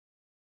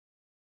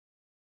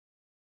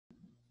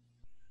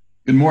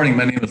Good morning.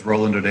 My name is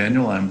Roland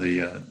O'Daniel. I'm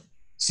the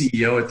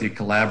CEO at the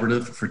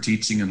Collaborative for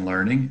Teaching and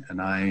Learning,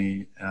 and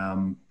I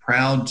am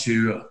proud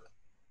to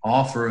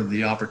offer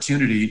the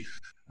opportunity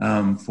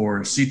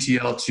for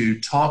CTL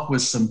to talk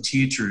with some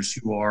teachers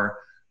who are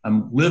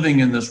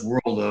living in this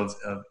world of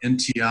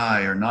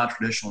NTI or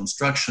non-traditional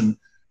instruction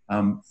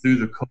through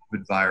the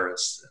COVID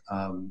virus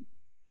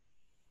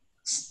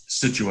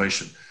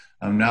situation.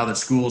 Now that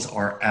schools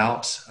are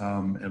out,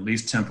 at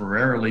least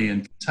temporarily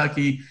in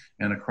Kentucky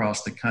and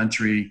across the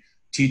country,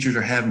 teachers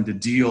are having to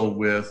deal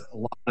with a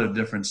lot of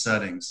different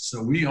settings.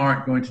 So we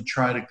aren't going to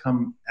try to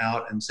come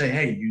out and say,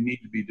 hey, you need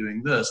to be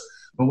doing this.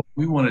 But what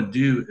we want to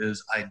do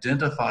is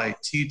identify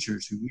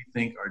teachers who we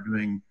think are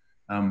doing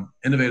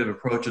innovative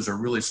approaches or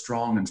really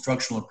strong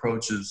instructional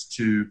approaches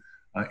to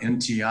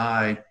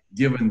NTI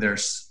given their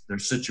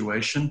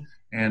situation,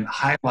 and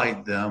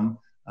highlight them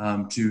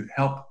to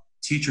help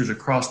teachers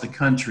across the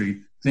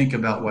country think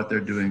about what they're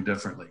doing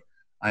differently.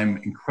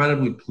 I'm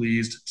incredibly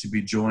pleased to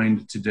be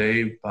joined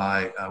today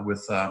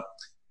with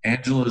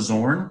Angela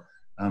Zorn.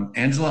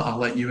 Angela, I'll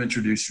let you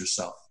introduce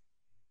yourself.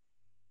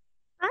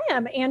 Hi,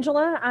 I'm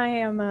Angela. I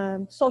am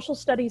a social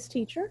studies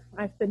teacher.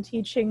 I've been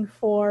teaching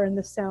for, and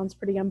this sounds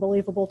pretty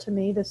unbelievable to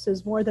me, this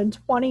is more than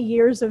 20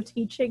 years of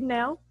teaching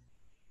now.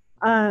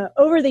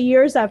 Over the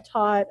years, I've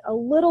taught a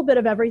little bit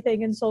of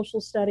everything in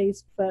social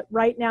studies, but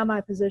right now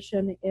my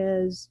position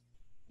is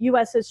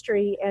U.S.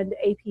 history and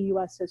AP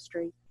U.S.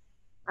 history.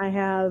 I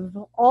have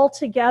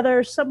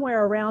altogether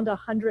somewhere around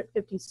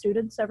 150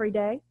 students every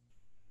day.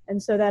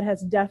 And so that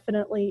has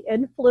definitely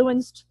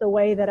influenced the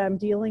way that I'm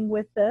dealing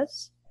with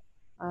this.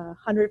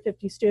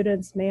 150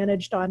 students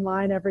managed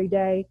online every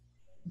day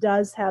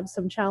does have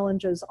some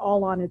challenges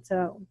all on its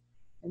own.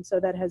 And so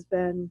that has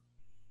been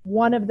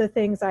one of the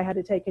things I had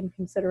to take in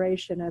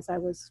consideration as I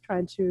was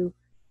trying to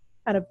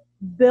kind of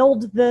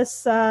build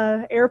this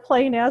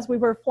airplane as we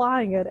were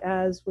flying it,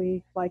 as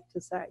we like to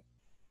say.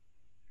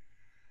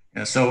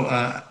 Yeah, so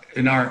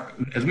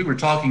as we were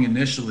talking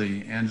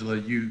initially, Angela,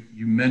 you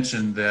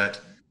mentioned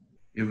that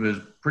it was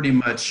pretty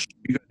much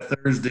you got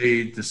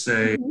Thursday to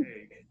say,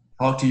 hey,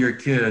 talk to your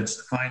kids,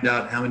 find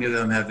out how many of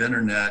them have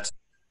internet,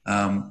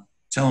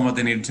 tell them what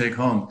they need to take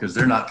home because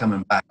they're not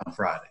coming back on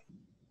Friday.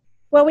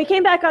 Well, we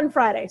came back on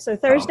Friday. So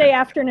Thursday Okay.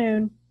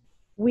 afternoon,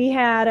 we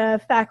had a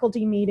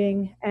faculty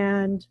meeting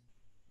and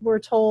we're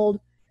told,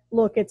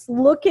 look, it's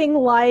looking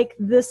like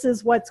this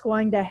is what's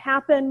going to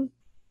happen,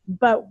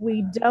 but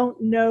we don't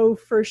know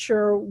for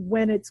sure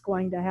when it's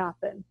going to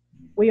happen.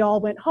 We all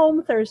went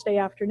home Thursday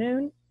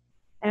afternoon,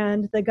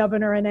 and the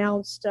governor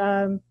announced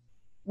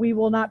we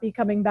will not be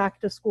coming back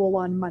to school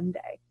on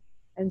Monday.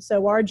 And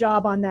so our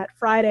job on that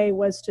Friday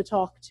was to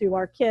talk to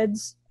our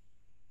kids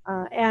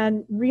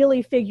and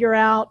really figure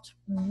out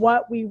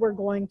what we were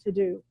going to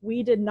do.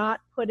 We did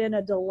not put in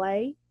a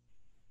delay.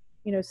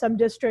 You know, some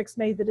districts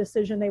made the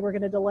decision they were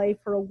going to delay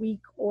for a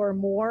week or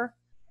more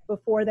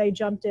before they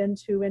jumped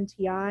into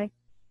NTI.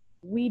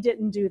 We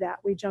didn't do that.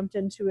 We jumped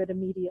into it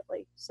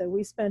immediately. So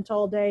we spent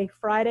all day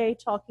Friday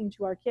talking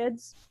to our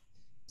kids,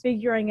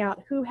 figuring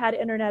out who had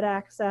internet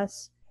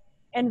access,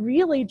 and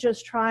really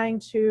just trying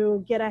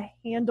to get a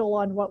handle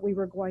on what we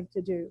were going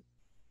to do.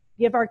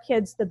 Give our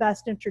kids the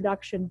best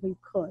introduction we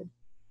could.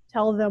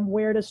 Tell them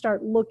where to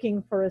start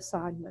looking for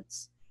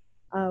assignments,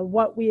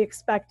 what we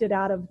expected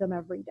out of them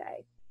every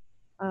day.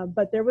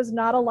 But there was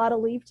not a lot of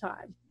leave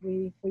time.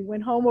 We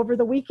went home over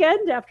the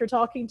weekend after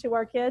talking to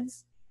our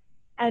kids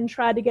and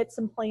tried to get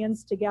some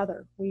plans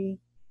together. We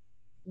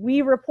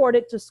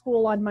reported to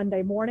school on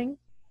Monday morning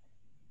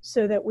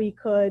so that we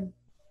could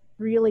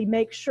really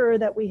make sure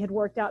that we had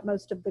worked out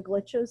most of the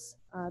glitches.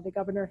 The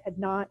governor had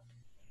not,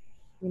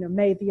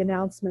 made the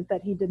announcement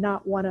that he did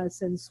not want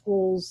us in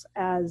schools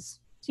as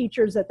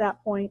teachers at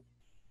that point.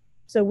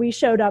 So we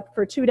showed up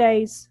for 2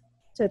 days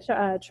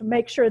to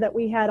make sure that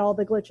we had all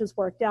the glitches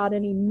worked out,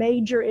 any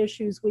major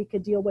issues we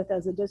could deal with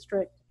as a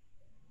district.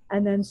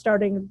 And then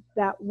starting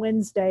that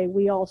Wednesday,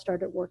 we all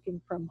started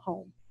working from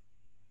home.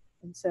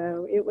 And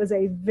so it was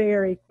a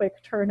very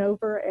quick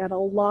turnover and a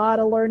lot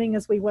of learning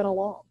as we went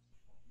along.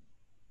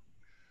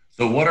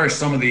 So what are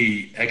some of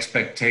the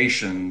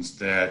expectations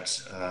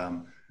that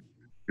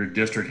your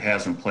district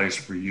has in place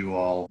for you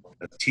all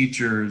as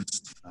teachers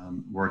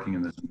working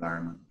in this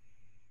environment?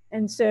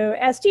 And so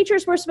as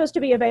teachers, we're supposed to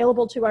be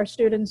available to our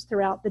students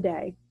throughout the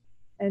day.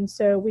 And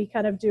so we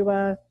kind of do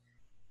a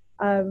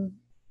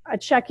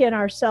check-in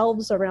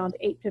ourselves around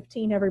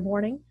 8:15 every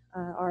morning.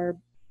 Our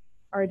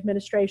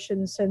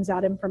administration sends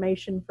out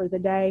information for the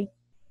day.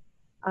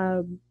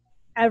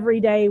 Every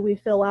day we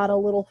fill out a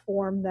little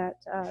form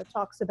that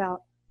talks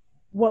about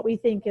what we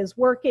think is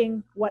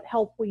working, what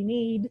help we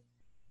need,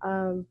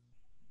 and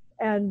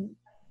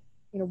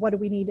what do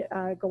we need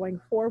going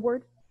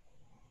forward.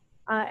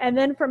 And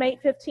then from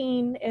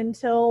 8:15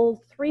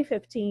 until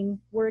 3:15,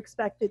 we're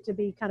expected to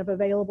be kind of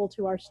available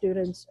to our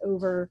students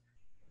over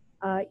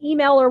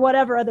email or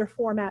whatever other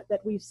format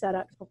that we've set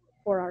up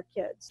for our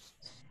kids.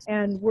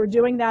 And we're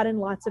doing that in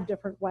lots of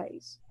different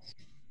ways.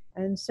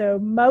 And so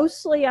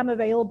mostly I'm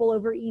available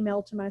over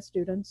email to my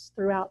students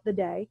throughout the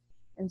day.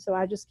 And so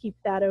I just keep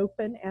that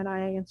open and I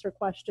answer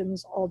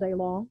questions all day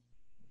long,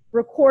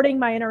 recording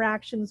my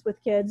interactions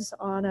with kids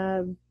on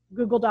a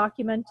Google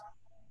document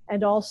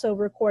and also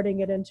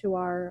recording it into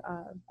our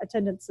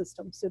attendance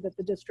system so that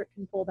the district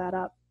can pull that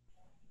up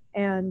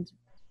and,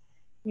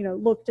 you know,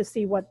 look to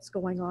see what's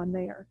going on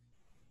there.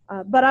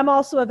 But I'm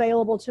also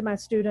available to my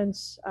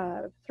students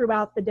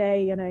throughout the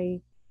day in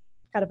a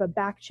kind of a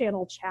back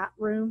channel chat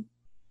room.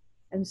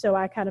 And so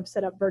I kind of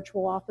set up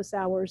virtual office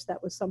hours.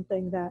 That was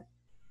something that,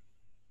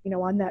 you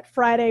know, on that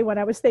Friday when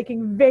I was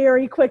thinking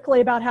very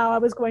quickly about how I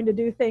was going to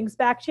do things,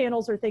 back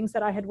channels are things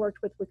that I had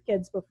worked with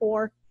kids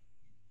before.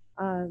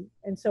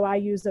 And so I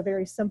use a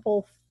very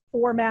simple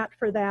format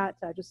for that.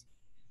 I just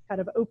kind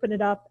of open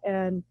it up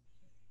and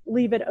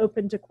leave it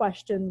open to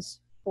questions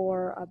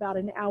for about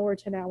an hour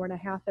to an hour and a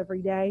half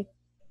every day.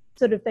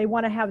 So that if they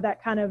want to have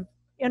that kind of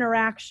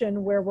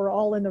interaction where we're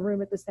all in the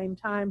room at the same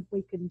time,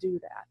 we can do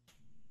that.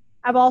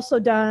 I've also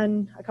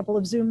done a couple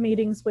of Zoom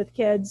meetings with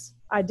kids.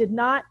 I did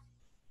not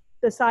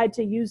decide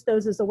to use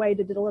those as a way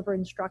to deliver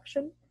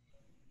instruction.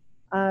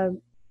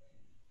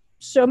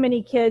 So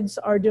many kids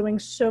are doing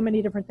so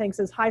many different things.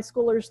 As high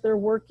schoolers, they're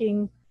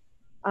working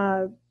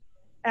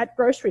at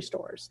grocery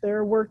stores.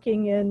 They're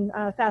working in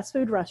fast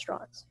food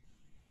restaurants.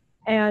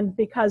 And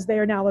because they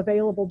are now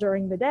available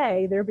during the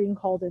day, they're being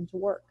called into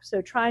work.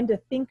 So trying to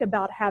think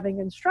about having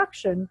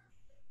instruction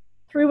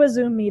through a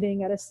Zoom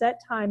meeting at a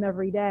set time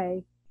every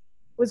day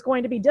was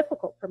going to be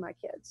difficult for my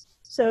kids.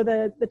 So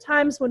the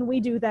times when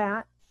we do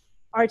that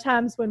are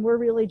times when we're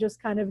really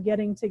just kind of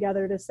getting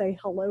together to say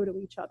hello to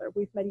each other.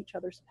 We've met each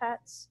other's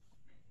pets.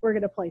 We're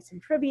going to play some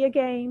trivia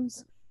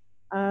games.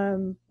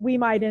 We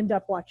might end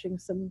up watching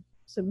some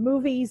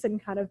movies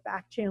and kind of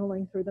back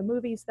channeling through the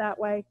movies that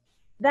way.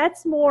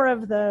 That's more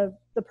of the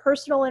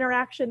personal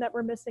interaction that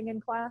we're missing in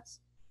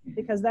class,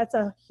 because that's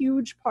a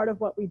huge part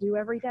of what we do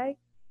every day.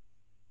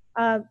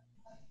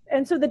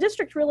 And so the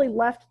district really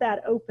left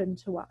that open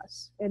to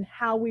us in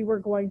how we were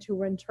going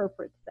to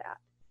interpret that.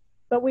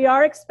 But we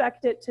are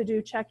expected to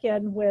do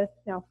check-in with,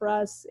 now for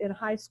us in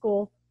high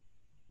school,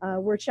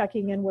 we're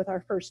checking in with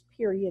our first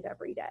period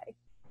every day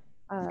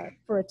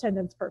for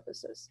attendance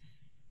purposes.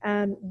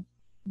 And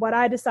what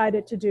I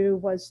decided to do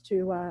was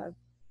to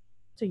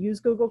use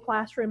Google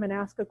Classroom and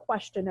ask a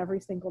question every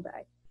single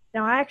day.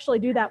 Now I actually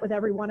do that with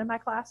every one of my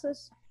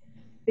classes,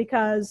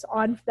 because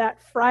on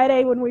that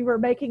Friday when we were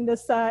making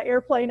this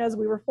airplane as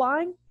we were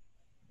flying,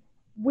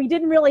 we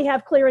didn't really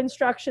have clear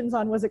instructions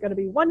on, was it going to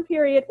be one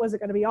period? Was it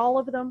going to be all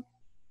of them?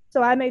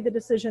 So I made the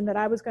decision that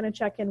I was going to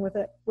check in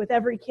with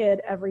every kid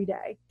every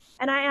day.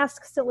 And I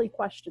ask silly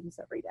questions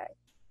every day.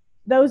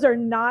 Those are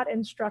not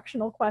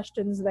instructional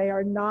questions. They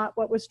are not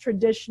what was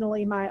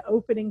traditionally my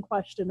opening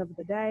question of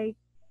the day.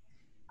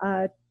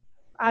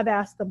 I've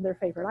asked them their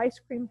favorite ice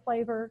cream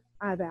flavor.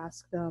 I've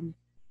asked them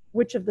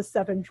which of the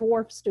 7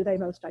 dwarfs do they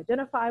most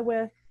identify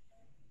with.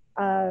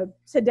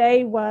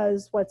 Today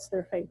was what's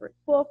their favorite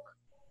book.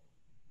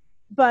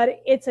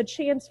 But it's a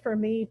chance for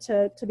me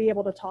to be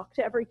able to talk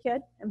to every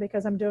kid. And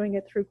because I'm doing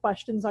it through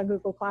questions on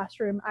Google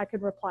Classroom, I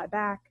can reply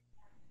back.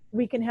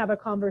 We can have a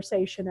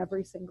conversation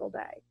every single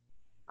day.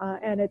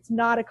 And it's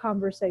not a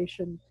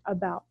conversation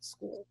about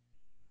school.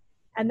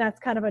 And that's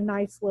kind of a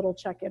nice little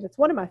check-in. It's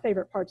one of my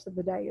favorite parts of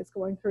the day, is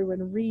going through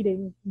and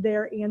reading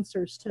their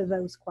answers to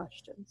those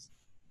questions.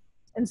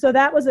 And so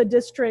that was a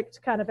district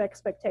kind of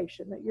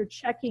expectation, that you're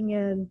checking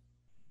in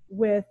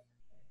with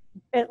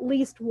at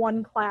least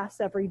one class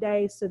every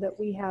day so that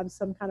we have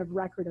some kind of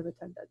record of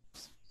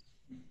attendance.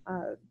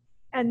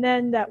 And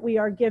then that we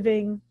are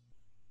giving,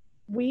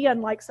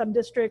 unlike some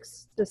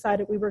districts,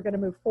 decided we were going to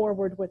move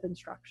forward with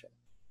instruction.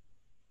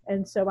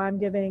 And so I'm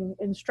giving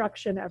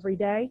instruction every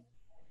day.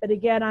 But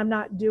again, I'm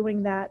not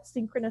doing that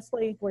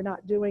synchronously. We're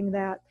not doing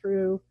that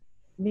through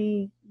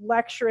me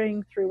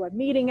lecturing through a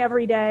meeting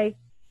every day.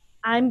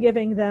 I'm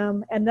giving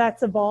them, and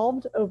that's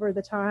evolved over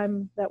the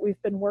time that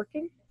we've been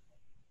working,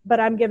 but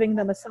I'm giving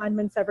them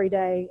assignments every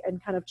day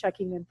and kind of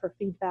checking in for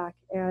feedback.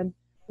 And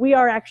we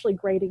are actually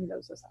grading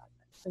those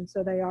assignments. And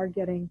so they are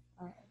getting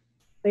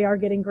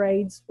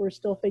grades. We're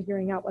still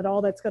figuring out what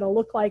all that's going to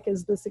look like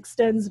as this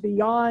extends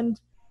beyond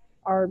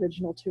our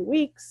original 2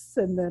 weeks,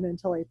 and then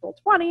until April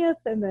 20th,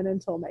 and then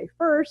until May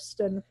 1st,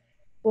 and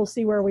we'll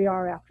see where we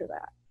are after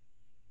that.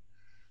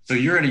 So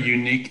you're in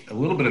a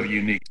little bit of a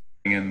unique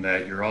thing in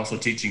that you're also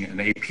teaching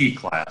an AP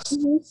class.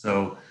 Mm-hmm.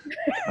 So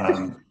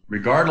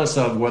regardless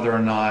of whether or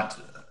not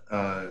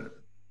the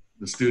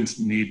students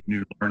need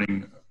new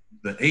learning,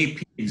 the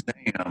AP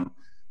exam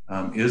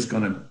is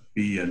going to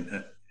be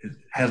it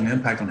has an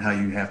impact on how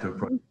you have to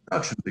approach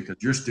instruction, because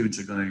your students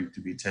are going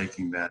to be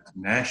taking that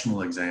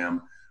national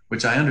exam,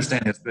 which I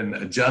understand has been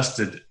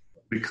adjusted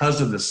because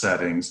of the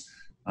settings,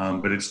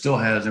 but it still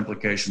has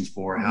implications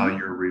for how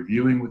you're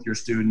reviewing with your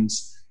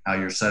students, how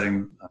you're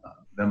setting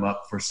them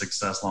up for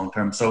success long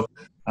term. So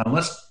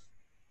let's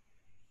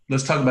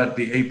talk about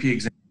the AP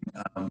exam,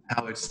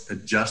 how it's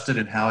adjusted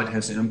and how it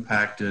has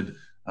impacted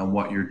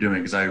what you're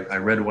doing. Because I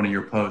read one of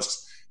your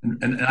posts,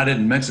 and I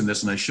didn't mention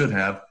this, and I should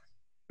have.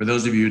 For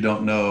those of you who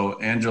don't know,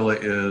 Angela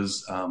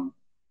is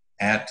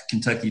at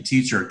Kentucky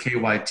Teacher,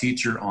 KY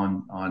Teacher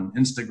on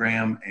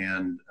Instagram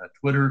and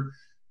Twitter,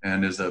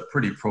 and is a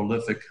pretty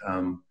prolific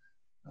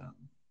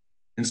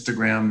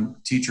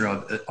Instagram teacher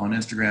on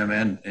Instagram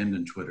and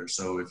in Twitter.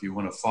 So if you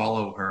want to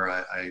follow her,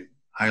 I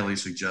highly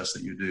suggest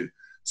that you do.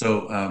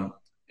 So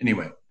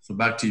anyway, so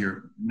back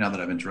to now that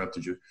I've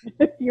interrupted you.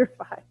 You're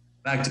fine.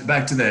 Back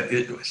to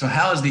that. So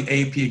how has the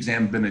AP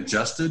exam been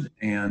adjusted?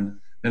 And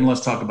then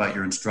let's talk about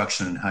your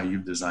instruction and how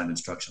you've designed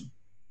instruction.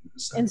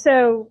 And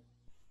so,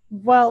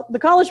 well, the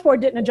College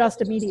Board didn't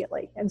adjust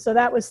immediately. And so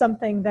that was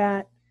something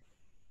that,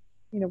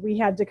 we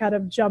had to kind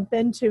of jump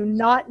into,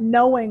 not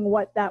knowing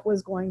what that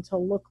was going to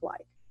look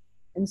like.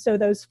 And so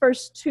those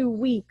first 2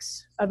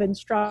 weeks of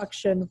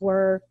instruction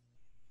were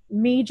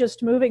me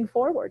just moving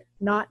forward,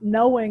 not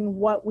knowing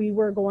what we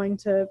were going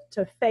to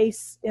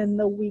face in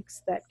the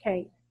weeks that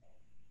came.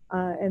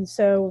 And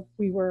so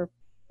it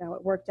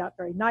worked out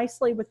very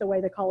nicely with the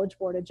way the College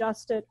Board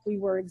adjusted. We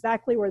were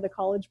exactly where the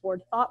College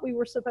Board thought we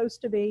were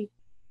supposed to be.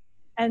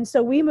 And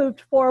so we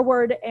moved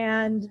forward,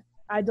 and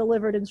I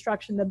delivered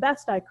instruction the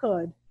best I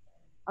could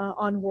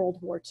on World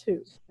War II.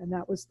 And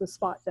that was the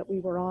spot that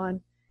we were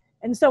on.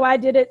 And so I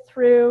did it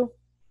through,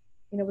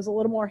 it was a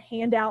little more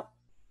handout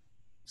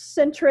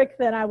centric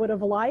than I would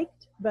have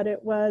liked, but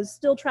it was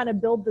still trying to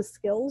build the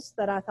skills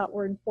that I thought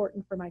were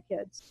important for my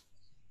kids.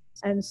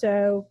 And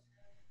so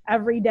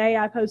every day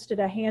I posted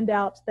a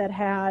handout that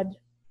had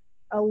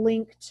a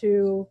link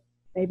to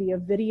maybe a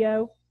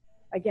video.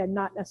 Again,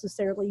 not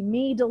necessarily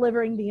me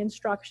delivering the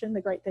instruction.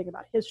 The great thing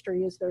about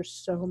history is there's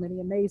so many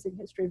amazing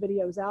history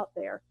videos out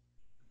there.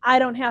 I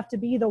don't have to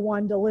be the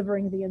one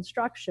delivering the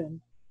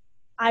instruction.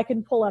 I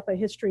can pull up a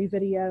history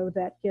video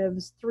that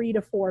gives 3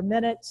 to 4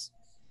 minutes,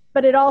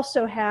 but it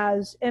also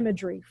has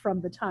imagery from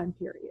the time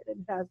period. It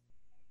has,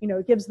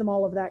 it gives them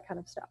all of that kind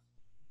of stuff.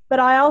 But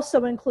I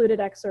also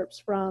included excerpts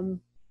from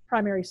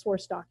primary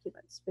source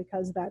documents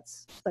because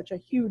that's such a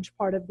huge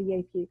part of the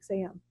AP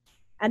exam.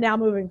 And now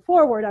moving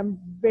forward, I'm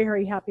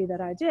very happy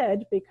that I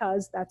did,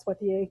 because that's what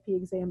the AP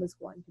exam is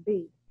going to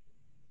be.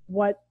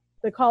 What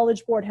the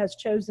College Board has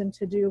chosen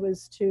to do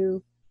is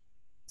to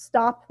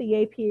stop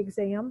the AP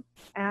exam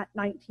at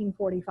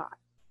 1945,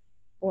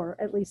 or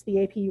at least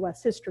the AP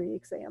US History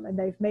exam. And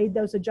they've made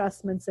those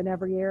adjustments in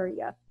every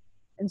area.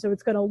 And so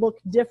it's going to look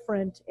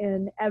different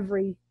in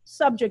every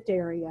subject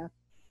area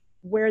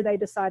where they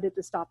decided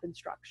to stop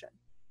instruction.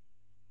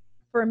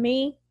 For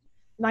me,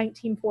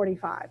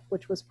 1945,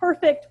 which was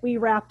perfect. We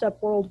wrapped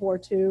up World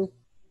War II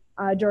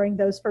during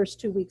those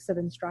first 2 weeks of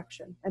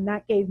instruction. And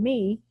that gave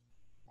me,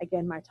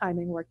 again, my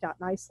timing worked out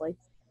nicely.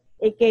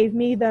 It gave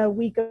me the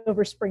week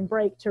over spring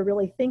break to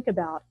really think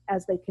about,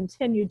 as they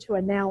continued to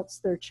announce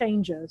their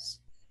changes,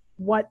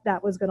 what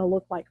that was going to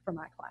look like for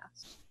my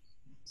class.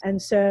 And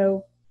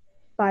so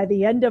by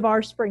the end of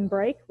our spring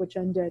break, which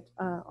ended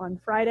on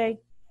Friday,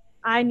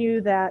 I knew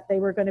that they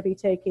were going to be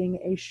taking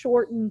a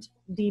shortened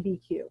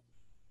DBQ.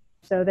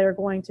 So they're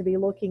going to be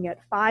looking at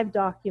 5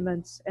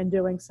 documents and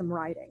doing some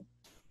writing.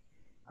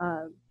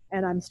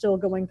 And I'm still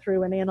going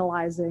through and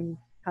analyzing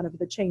kind of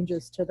the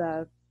changes to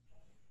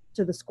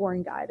the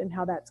scoring guide and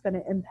how that's going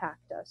to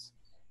impact us.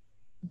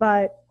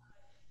 But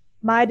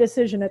my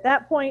decision at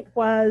that point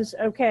was,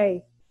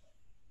 okay,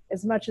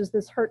 as much as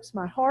this hurts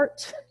my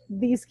heart,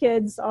 these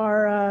kids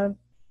are,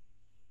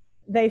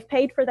 they've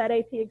paid for that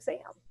AP exam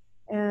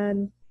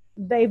and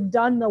they've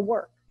done the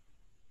work.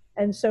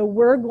 And so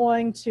we're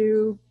going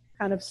to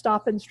kind of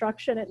stop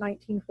instruction at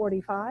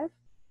 1945.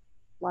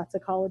 Lots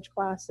of college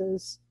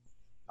classes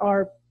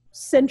are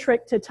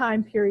centric to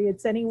time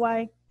periods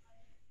anyway.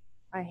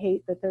 I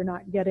hate that they're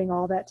not getting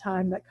all that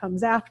time that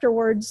comes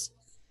afterwards.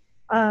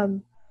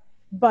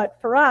 But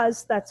for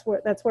us, that's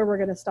where we're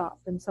going to stop.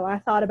 And so I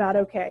thought about,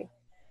 okay,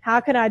 how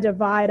can I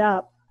divide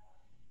up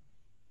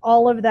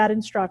all of that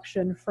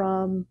instruction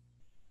from,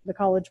 the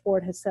College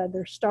Board has said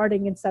they're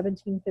starting in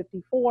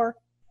 1754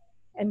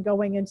 and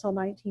going until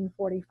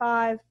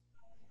 1945.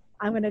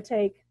 I'm going to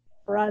take,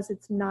 for us,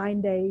 it's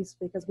 9 days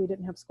because we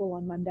didn't have school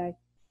on Monday.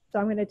 So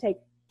I'm going to take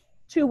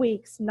 2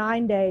 weeks,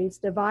 9 days,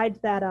 divide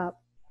that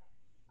up.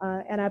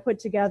 And I put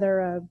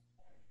together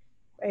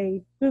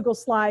a Google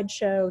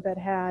slideshow that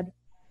had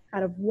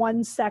kind of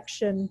one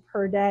section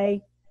per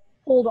day,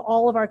 pulled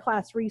all of our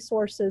class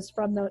resources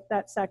from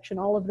that section,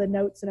 all of the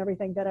notes and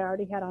everything that I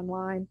already had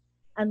online,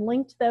 and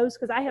linked those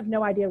because I have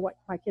no idea what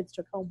my kids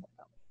took home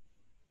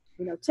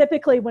with them.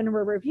 Typically when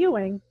we're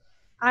reviewing,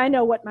 I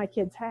know what my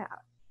kids have.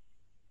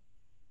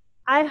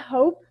 I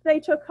hope they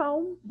took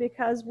home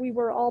because we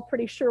were all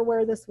pretty sure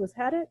where this was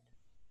headed,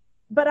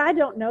 but I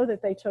don't know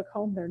that they took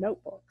home their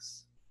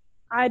notebooks.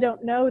 I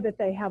don't know that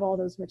they have all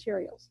those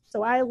materials.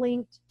 So I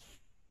linked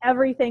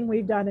everything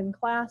we've done in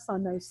class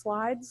on those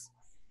slides.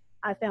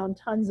 I found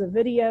tons of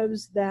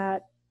videos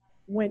that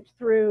went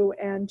through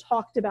and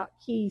talked about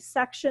key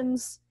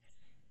sections.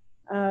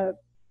 I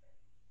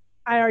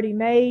already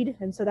made,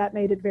 and so that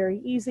made it very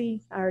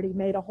easy. I already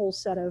made a whole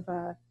set of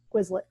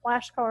Quizlet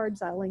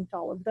flashcards. I linked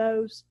all of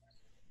those.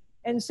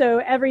 And so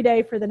every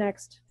day for the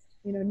next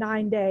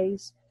 9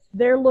 days,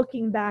 they're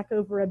looking back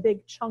over a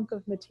big chunk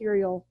of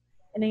material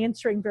and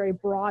answering very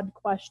broad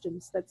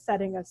questions that's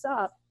setting us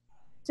up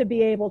to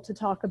be able to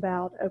talk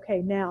about,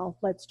 okay, now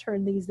let's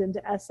turn these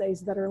into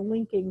essays that are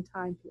linking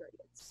time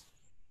periods.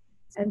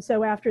 And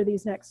so after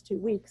these next 2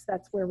 weeks,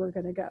 that's where we're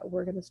going to go.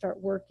 We're going to start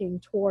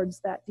working towards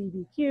that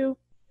DBQ.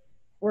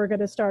 We're going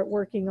to start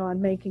working on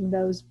making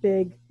those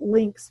big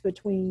links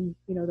between,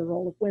 you know, the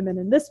role of women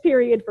in this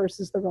period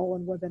versus the role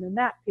of women in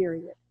that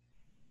period.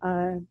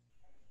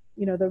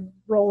 You know, the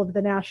role of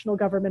the national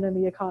government in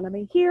the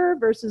economy here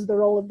versus the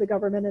role of the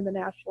government in the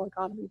national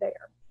economy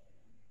there.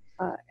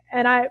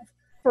 And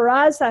for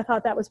us, I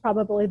thought that was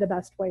probably the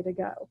best way to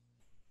go.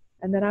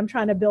 And then I'm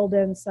trying to build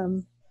in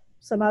some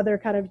other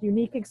kind of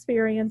unique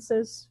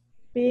experiences.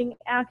 Being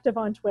active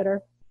on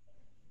Twitter,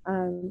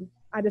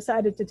 I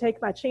decided to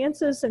take my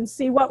chances and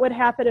see what would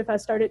happen if I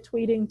started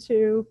tweeting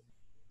to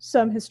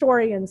some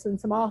historians and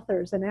some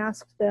authors and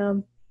asked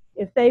them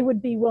if they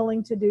would be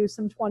willing to do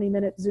some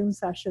 20-minute Zoom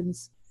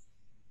sessions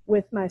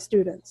with my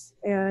students.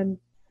 And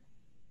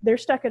they're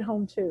stuck at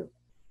home too.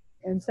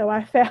 And so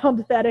I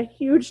found that a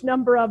huge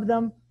number of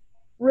them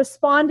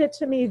responded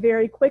to me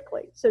very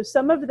quickly. So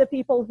some of the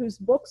people whose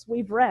books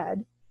we've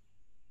read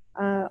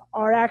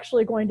are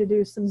actually going to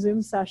do some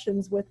Zoom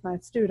sessions with my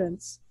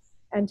students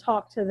and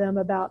talk to them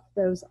about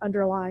those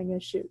underlying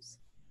issues.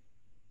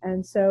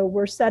 And so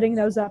we're setting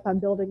those up. I'm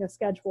building a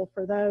schedule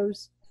for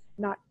those.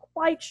 Not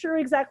quite sure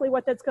exactly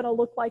what that's going to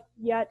look like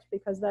yet,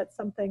 because that's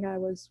something I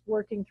was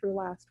working through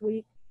last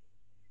week.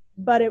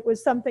 But it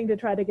was something to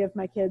try to give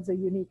my kids a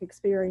unique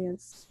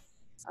experience,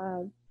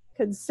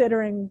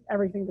 considering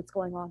everything that's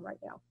going on right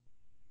now.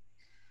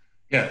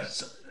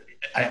 Yes.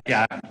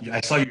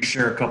 I saw you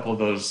share a couple of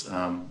those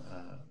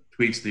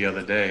tweets the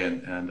other day,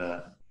 and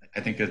I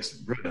think it's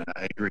brilliant.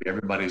 I agree.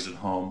 Everybody's at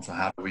home, so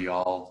how do we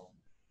all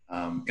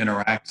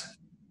interact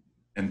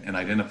and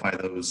identify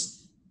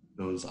those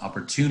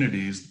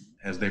opportunities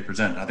as they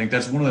present? I think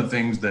that's one of the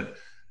things that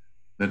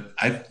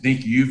I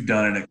think you've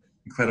done an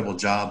incredible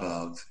job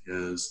of.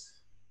 Is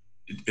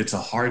it's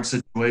a hard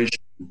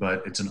situation,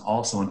 but it's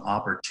also an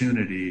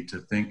opportunity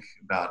to think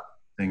about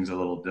things a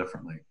little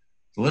differently.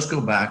 So let's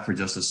go back for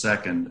just a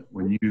second.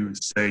 When you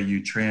say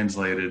you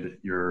translated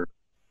your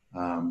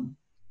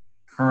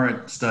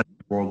current study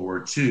of World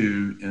War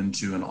II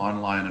into an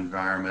online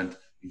environment,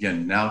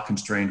 again, now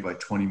constrained by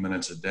 20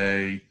 minutes a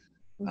day,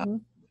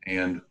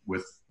 and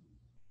with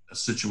a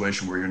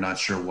situation where you're not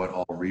sure what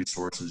all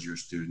resources your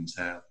students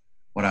have.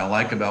 What I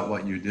like about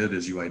what you did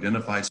is you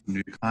identified some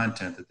new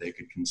content that they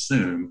could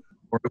consume,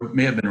 or it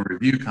may have been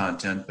review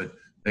content, but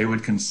they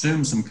would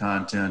consume some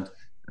content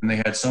and they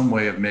had some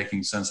way of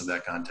making sense of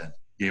that content.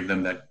 Gave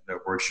them that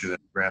worksheet, that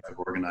graphic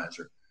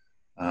organizer.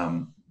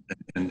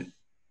 And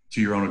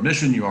to your own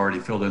admission, you already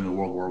filled in the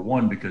World War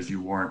I because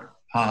you weren't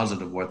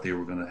positive what they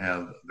were going to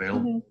have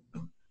available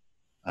to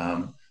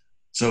them.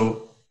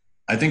 So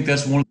I think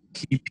that's one of the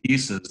key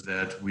pieces,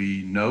 that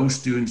we know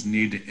students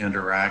need to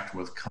interact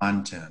with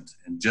content,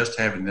 and just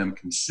having them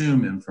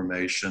consume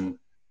information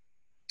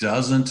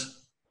doesn't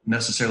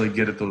necessarily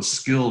get at those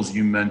skills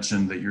you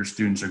mentioned that your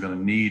students are going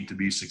to need to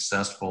be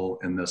successful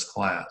in this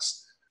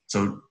class.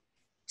 So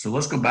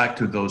let's go back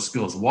to those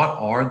skills. What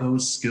are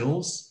those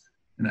skills?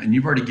 And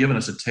you've already given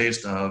us a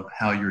taste of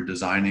how you're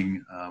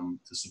designing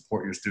to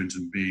support your students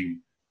in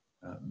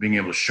being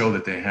able to show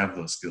that they have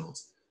those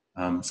skills.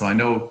 So I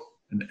know,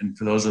 and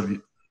for those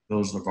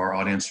of our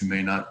audience who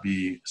may not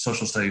be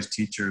social studies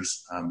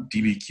teachers,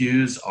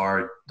 DBQs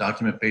are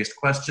document-based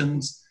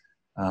questions.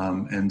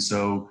 And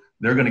so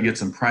they're going to get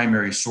some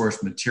primary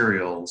source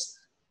materials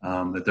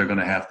that they're going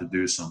to have to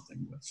do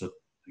something with. So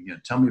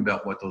again, tell me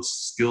about what those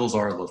skills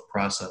are, those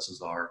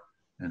processes are,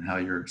 and how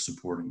you're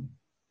supporting them.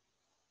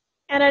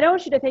 And I don't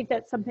want you to think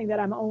that's something that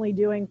I'm only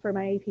doing for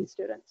my AP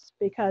students,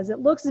 because it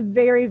looks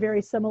very,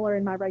 very similar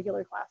in my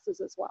regular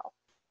classes as well.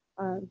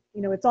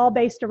 You know, it's all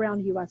based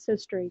around US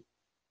history,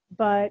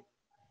 but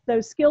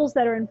those skills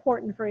that are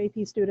important for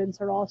AP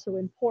students are also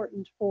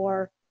important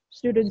for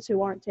students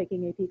who aren't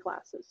taking AP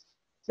classes.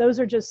 Those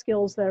are just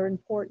skills that are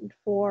important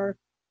for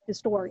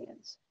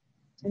historians.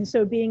 And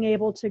so being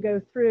able to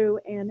go through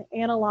and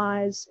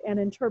analyze and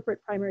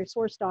interpret primary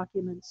source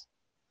documents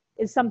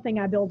is something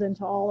I build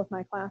into all of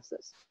my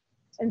classes.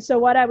 And so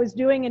what I was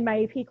doing in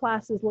my AP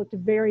classes looked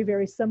very,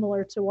 very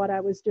similar to what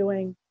I was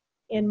doing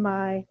in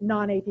my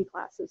non-AP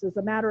classes. As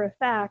a matter of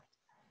fact,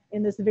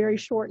 in this very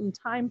shortened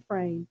time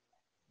frame,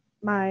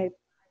 my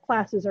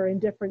classes are in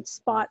different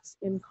spots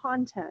in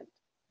content.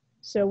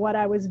 So what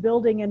I was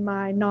building in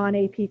my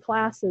non-AP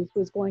classes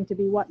was going to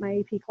be what my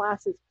AP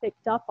classes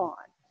picked up on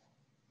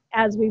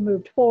as we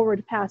moved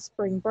forward past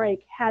spring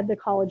break, had the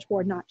College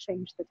Board not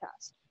changed the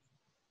test.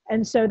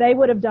 And so they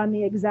would have done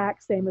the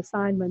exact same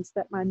assignments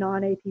that my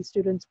non-AP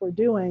students were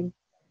doing,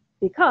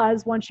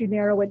 because once you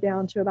narrow it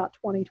down to about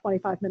 20,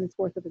 25 minutes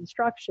worth of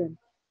instruction,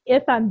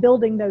 if I'm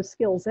building those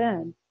skills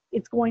in,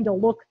 it's going to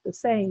look the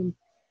same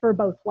for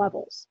both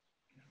levels,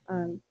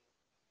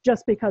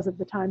 just because of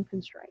the time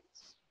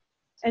constraints.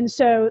 And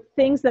so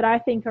things that I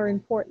think are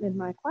important in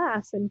my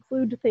class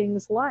include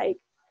things like,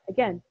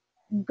 again,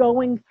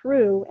 going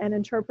through and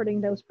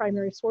interpreting those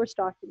primary source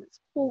documents,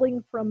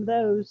 pulling from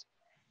those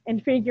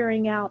and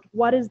figuring out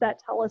what does that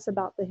tell us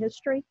about the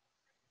history.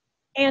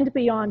 And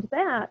beyond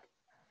that,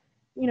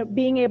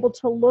 being able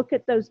to look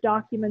at those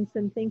documents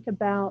and think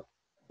about,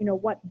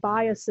 what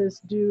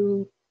biases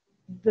do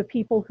the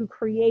people who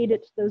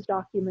created those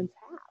documents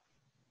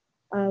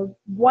have?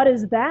 What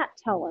does that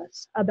tell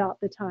us about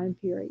the time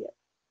period?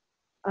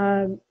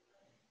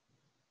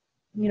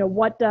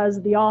 What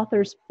does the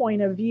author's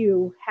point of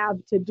view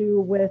have to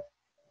do with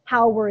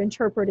how we're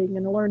interpreting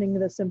and learning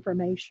this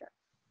information?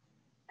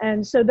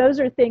 And so those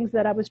are things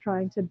that I was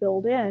trying to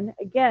build in,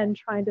 again,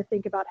 trying to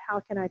think about how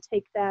can I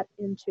take that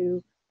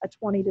into a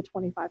 20 to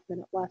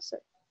 25-minute lesson.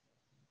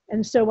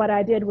 And so what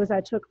I did was I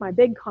took my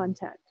big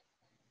content,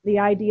 the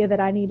idea that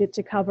I needed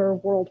to cover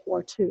World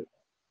War II,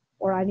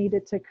 or I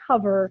needed to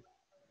cover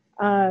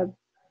the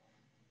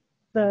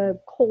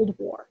Cold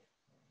War.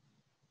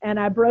 And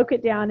I broke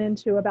it down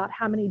into about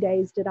how many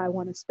days did I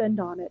want to spend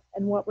on it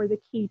and what were the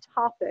key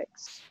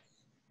topics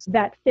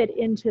that fit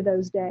into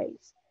those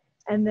days.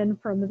 And then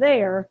from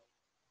there,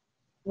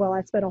 well,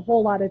 I spent a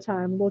whole lot of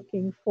time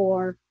looking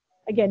for,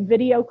 again,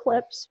 video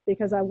clips,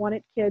 because I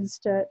wanted kids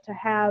to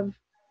have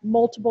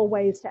multiple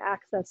ways to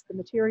access the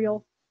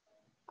material,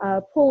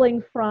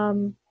 pulling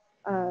from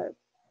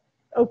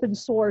open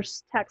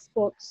source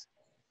textbooks,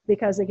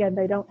 because again,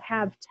 they don't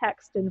have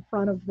text in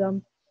front of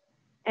them,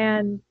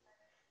 and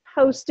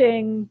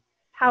posting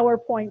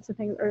PowerPoints and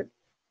things, or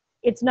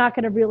it's not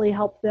going to really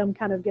help them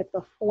kind of get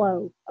the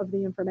flow of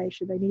the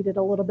information. They needed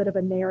a little bit of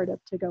a narrative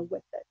to go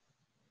with it.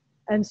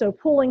 And so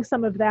pulling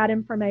some of that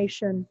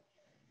information,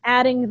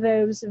 adding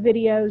those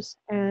videos,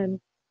 and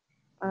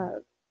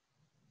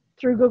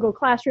through Google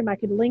Classroom, I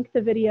could link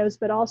the videos,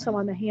 but also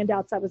on the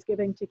handouts I was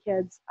giving to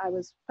kids, I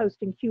was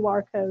posting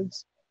QR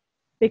codes,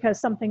 because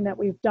something that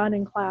we've done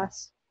in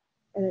class,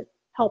 and it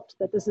helped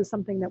that this is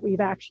something that we've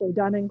actually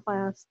done in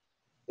class,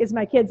 is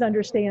my kids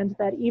understand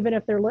that even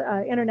if their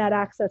internet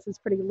access is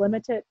pretty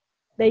limited,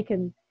 they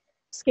can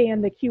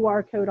scan the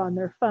QR code on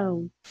their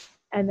phone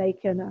and they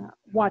can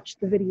watch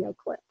the video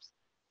clips.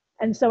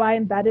 And so I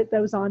embedded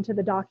those onto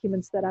the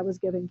documents that I was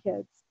giving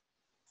kids.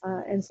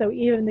 And so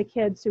even the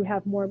kids who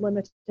have more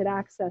limited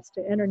access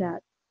to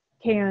internet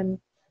can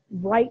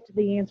write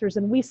the answers.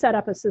 And we set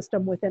up a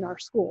system within our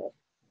school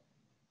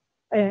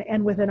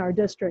and within our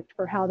district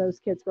for how those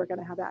kids were going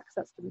to have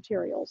access to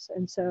materials.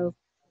 And so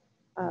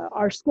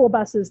our school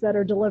buses that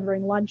are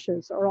delivering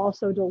lunches are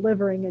also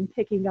delivering and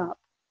picking up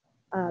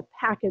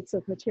packets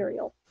of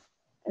material.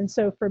 And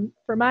so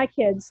for my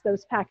kids,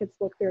 those packets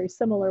look very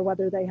similar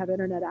whether they have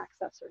internet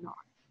access or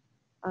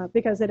not,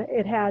 because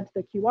it had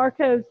the QR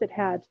codes, it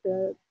had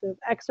the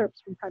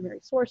excerpts from primary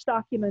source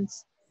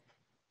documents,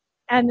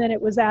 and then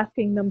it was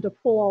asking them to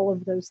pull all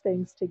of those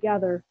things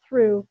together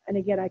through. And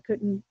again, I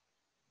couldn't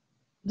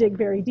dig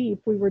very deep.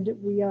 We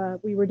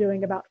were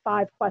doing about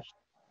five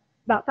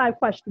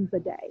questions a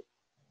day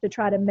to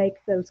try to make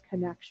those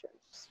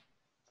connections.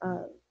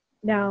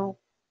 Now,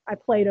 I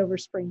played over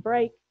spring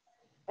break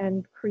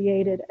and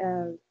created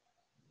a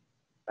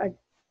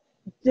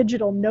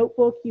digital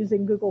notebook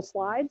using Google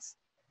Slides.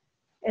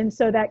 And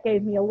so that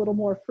gave me a little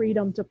more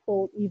freedom to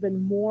pull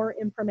even more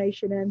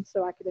information in,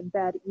 so I could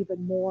embed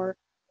even more.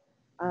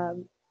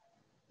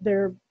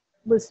 They're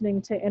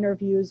listening to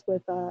interviews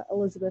with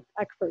Elizabeth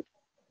Eckford,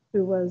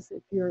 who was,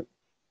 if you're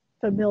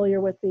familiar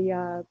with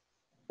the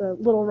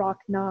Little Rock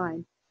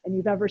Nine, and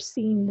you've ever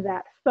seen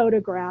that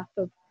photograph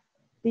of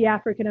the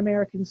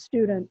African-American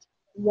student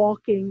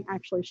walking,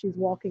 actually she's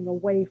walking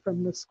away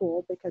from the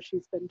school because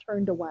she's been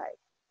turned away.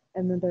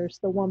 And then there's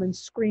the woman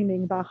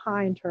screaming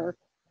behind her.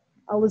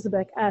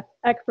 Elizabeth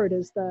Eckford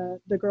is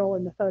the girl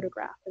in the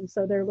photograph. And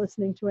so they're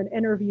listening to an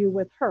interview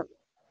with her.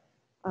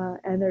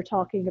 And they're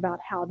talking about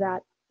how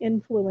that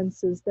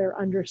influences their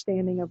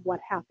understanding of what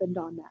happened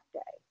on that day.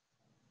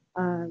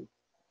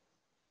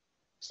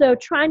 So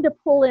trying to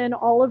pull in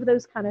all of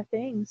those kind of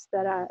things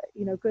that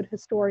good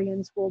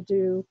historians will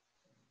do,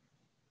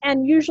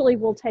 and usually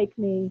will take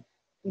me,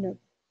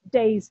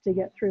 days to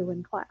get through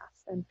in class,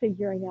 and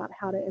figuring out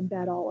how to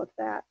embed all of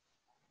that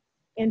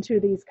into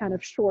these kind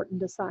of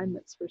shortened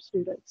assignments for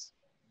students.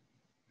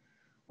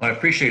 Well, I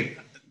appreciate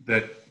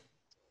that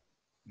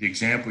the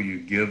example you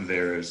give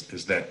there is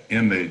that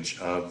image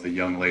of the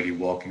young lady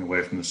walking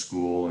away from the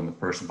school and the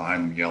person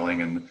behind them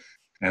yelling,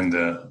 and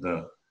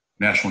the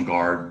National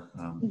Guard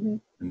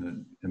in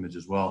the image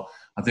as well.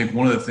 I think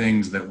one of the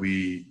things that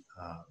we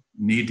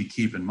need to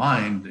keep in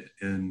mind,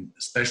 and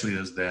especially,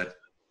 is that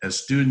as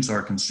students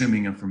are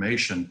consuming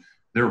information,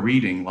 they're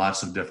reading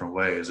lots of different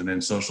ways. And in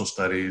social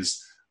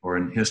studies or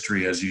in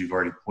history, as you've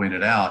already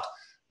pointed out,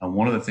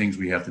 one of the things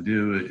we have to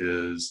do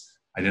is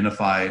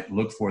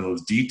look for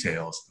those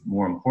details. But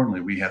more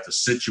importantly, we have to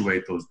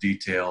situate those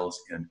details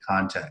in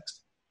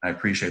context. I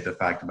appreciate the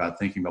fact about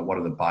thinking about what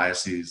are the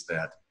biases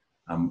that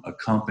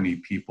accompany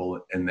people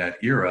in that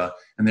era,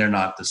 and they're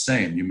not the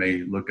same. You may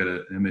look at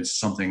an image,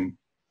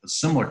 a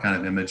similar kind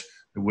of image,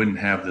 that wouldn't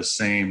have the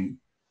same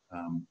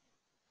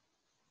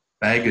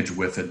baggage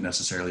with it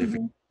necessarily if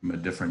it's from a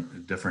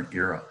different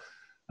era.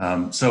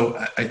 So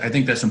I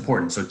think that's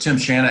important. So Tim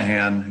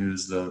Shanahan,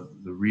 who's the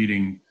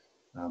reading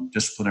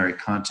disciplinary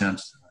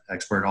content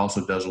expert,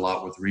 also does a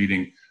lot with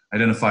reading,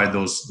 identified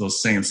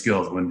those same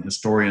skills. When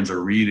historians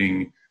are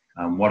reading,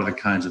 what are the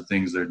kinds of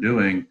things they're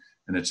doing?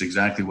 And it's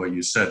exactly what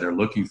you said. They're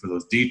looking for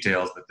those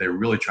details, but they're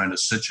really trying to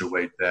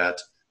situate that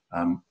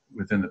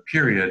within the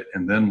period,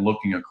 and then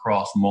looking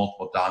across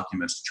multiple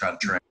documents to try to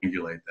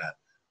triangulate that,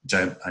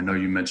 which I know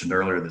you mentioned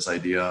earlier, this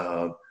idea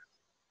of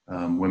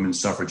women's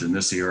suffrage in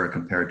this era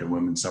compared to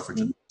women's suffrage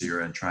in this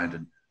era, and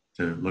trying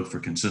to look for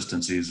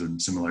consistencies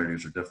and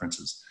similarities or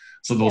differences.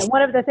 So those. Yeah,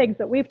 one of the things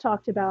that we've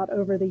talked about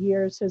over the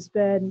years has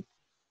been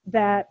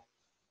that,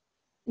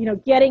 you know,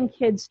 getting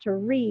kids to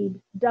read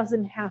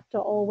doesn't have to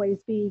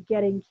always be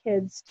getting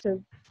kids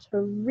to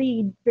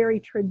read very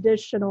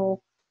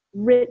traditional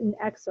written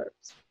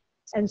excerpts.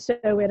 And so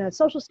in a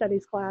social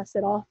studies class,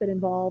 it often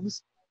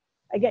involves,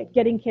 again,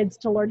 getting kids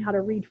to learn how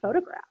to read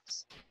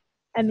photographs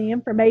and the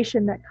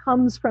information that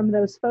comes from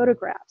those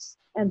photographs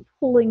and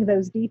pulling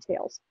those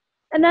details.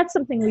 And that's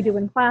something we do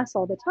in class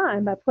all the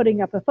time by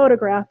putting up a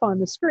photograph on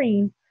the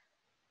screen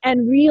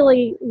and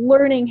really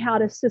learning how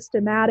to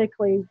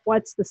systematically,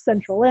 what's the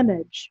central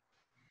image?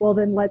 Well,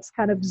 then let's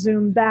kind of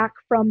zoom back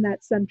from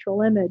that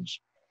central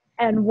image.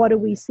 And what do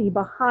we see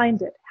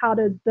behind it? How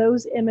do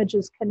those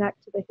images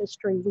connect to the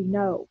history we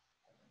know?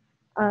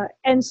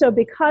 And so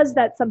because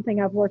that's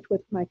something I've worked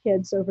with my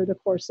kids over the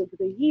course of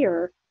the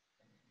year,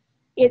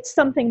 it's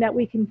something that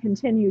we can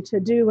continue to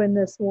do in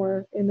this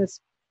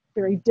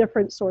very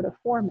different sort of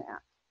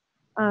format.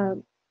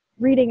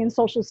 Reading in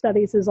social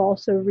studies is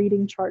also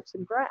reading charts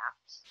and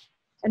graphs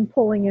and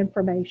pulling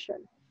information.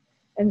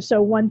 And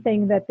so one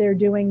thing that they're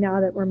doing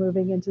now that we're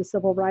moving into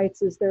civil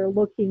rights is they're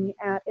looking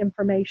at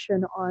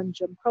information on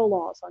Jim Crow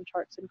laws on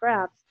charts and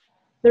graphs.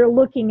 They're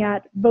looking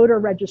at voter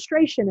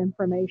registration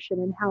information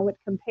and how it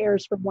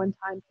compares from one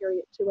time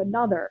period to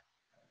another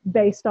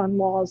based on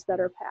laws that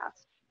are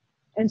passed.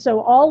 And so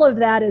all of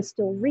that is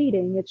still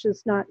reading. It's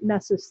just not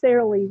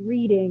necessarily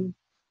reading,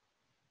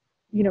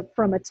 you know,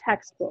 from a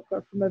textbook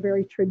or from a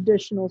very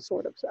traditional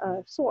sort of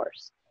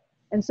source.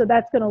 And so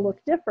that's going to look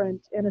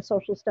different in a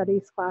social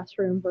studies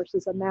classroom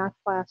versus a math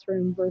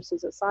classroom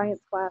versus a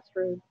science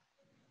classroom.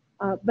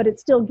 But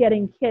it's still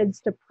getting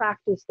kids to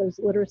practice those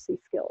literacy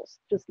skills,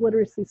 just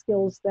literacy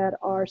skills that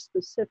are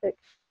specific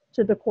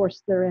to the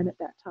course they're in at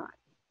that time.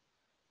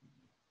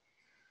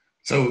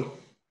 So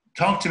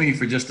talk to me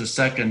for just a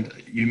second.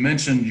 You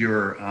mentioned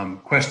your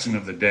question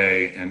of the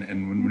day, and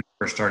when we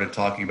first started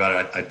talking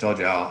about it, I told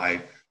you how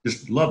I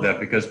just love that,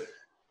 because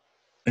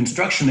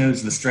instruction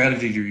is the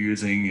strategy you're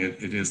using,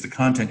 it is the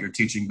content you're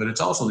teaching, but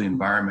it's also the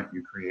environment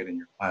you create in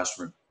your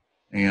classroom.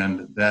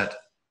 And that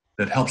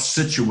helps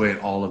situate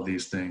all of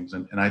these things.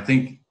 And I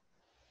think,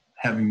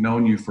 having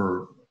known you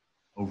for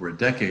over a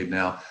decade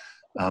now,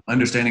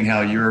 understanding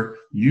how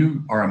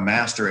you are a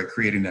master at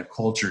creating that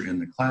culture in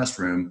the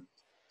classroom,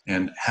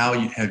 and how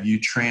have you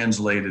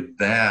translated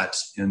that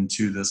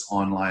into this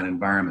online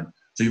environment.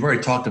 So you've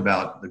already talked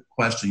about the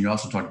question. You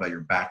also talked about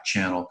your back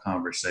channel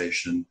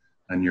conversation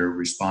and your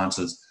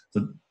responses.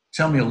 So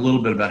tell me a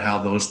little bit about how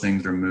those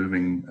things are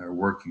moving or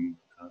working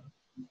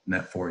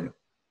net for you.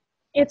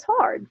 It's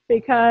hard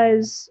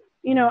because,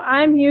 you know,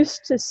 I'm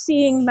used to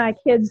seeing my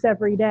kids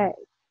every day.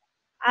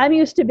 I'm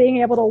used to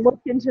being able to look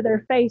into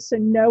their face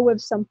and know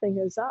if something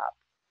is up.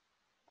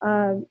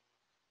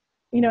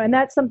 You know, and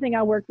that's something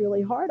I work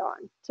really hard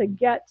on, to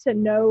get to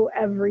know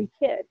every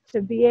kid,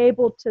 to be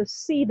able to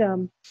see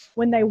them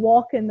when they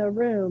walk in the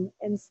room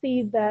and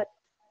see that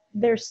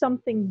there's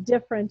something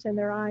different in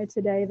their eye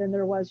today than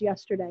there was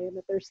yesterday, and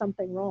that there's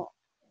something wrong.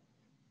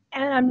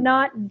 And I'm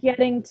not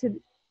getting to,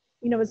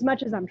 you know, as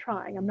much as I'm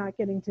trying, I'm not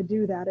getting to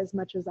do that as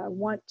much as I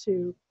want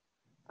to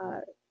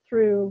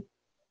through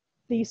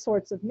these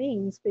sorts of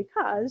means,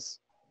 because,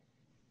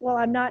 well,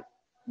 I'm not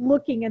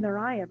looking in their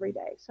eye every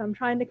day. So I'm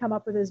trying to come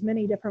up with as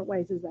many different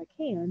ways as I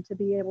can to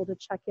be able to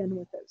check in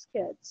with those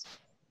kids.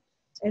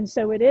 And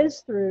so it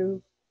is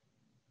through,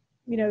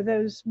 you know,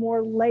 those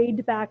more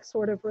laid back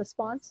sort of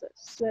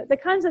responses, the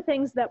kinds of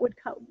things that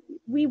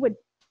we would,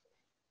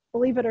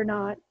 believe it or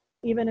not,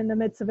 even in the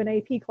midst of an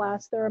AP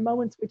class, there are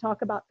moments we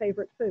talk about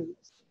favorite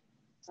foods.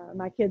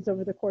 My kids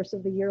over the course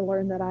of the year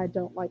learn that I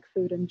don't like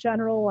food in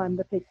general. I'm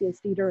the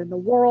pickiest eater in the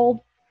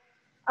world.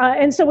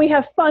 And so we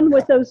have fun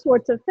with those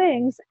sorts of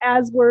things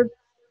as we're,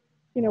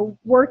 you know,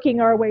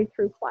 working our way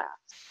through class.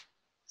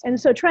 And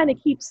so trying to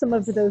keep some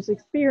of those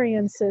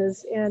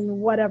experiences in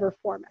whatever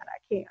format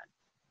I can.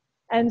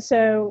 And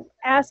so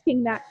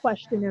asking that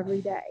question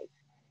every day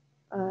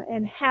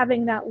and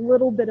having that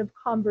little bit of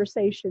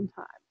conversation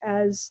time,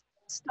 as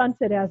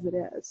stunted as it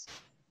is,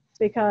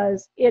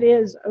 because it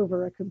is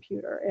over a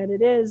computer and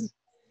it is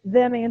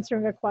them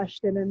answering a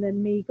question and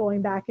then me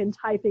going back and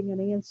typing an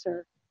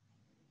answer,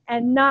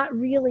 and not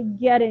really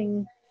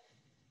getting,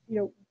 you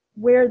know,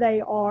 where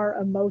they are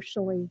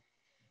emotionally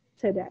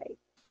today.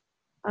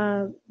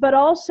 But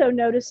also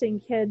noticing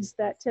kids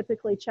that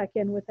typically check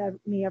in with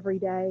me every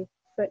day,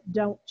 but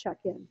don't check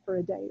in for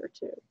a day or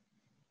two.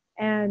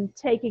 And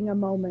taking a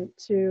moment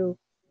to,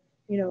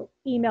 you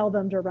email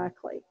them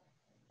directly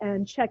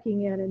and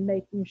checking in and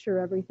making sure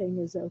everything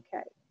is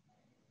okay.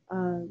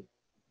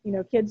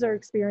 Kids are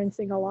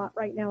experiencing a lot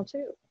right now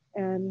too.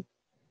 And,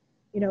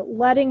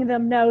 letting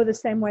them know the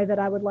same way that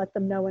I would let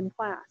them know in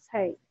class,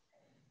 hey,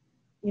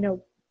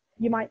 you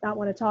might not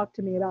want to talk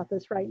to me about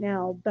this right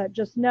now, but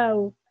just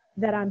know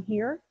that I'm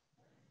here,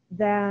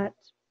 that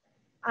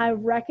I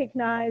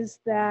recognize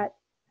that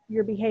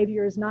your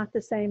behavior is not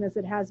the same as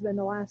it has been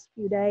the last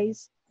few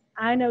days.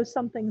 I know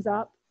something's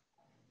up,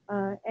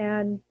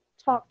 and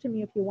talk to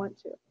me if you want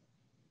to.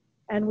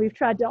 And we've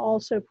tried to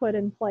also put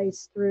in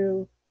place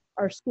through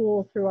our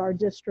school, through our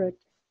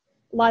district,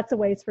 lots of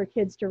ways for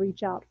kids to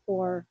reach out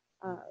for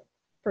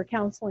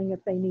counseling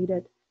if they need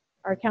it.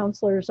 Our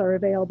counselors are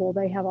available.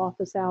 They have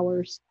office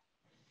hours.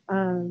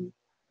 And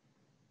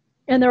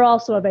they're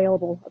also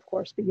available, of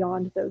course,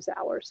 beyond those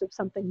hours. If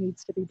something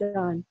needs to be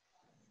done,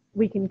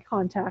 we can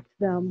contact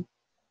them,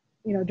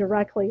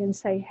 directly and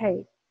say,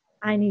 hey,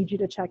 I need you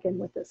to check in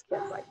with this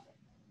kid right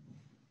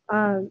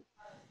now.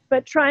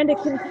 But trying to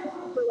continue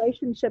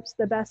relationships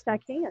the best I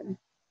can,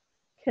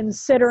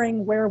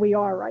 considering where we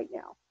are right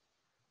now.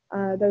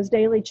 Those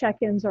daily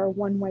check-ins are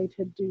one way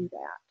to do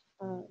that.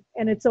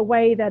 And it's a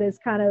way that is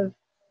kind of,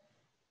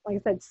 like I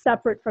said,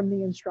 separate from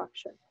the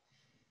instruction.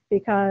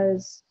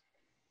 Because,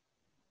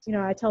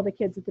 I tell the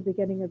kids at the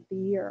beginning of the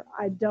year,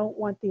 I don't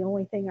want the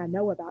only thing I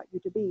know about you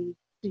to be,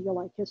 do you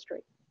like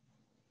history?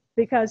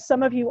 Because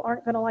some of you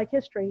aren't going to like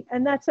history,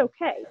 and that's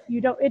okay.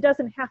 It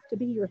doesn't have to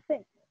be your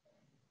thing.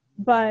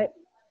 But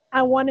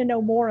I want to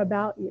know more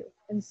about you.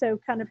 And so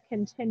kind of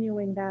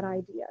continuing that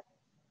idea.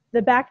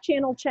 The back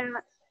channel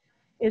chat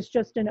is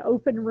just an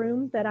open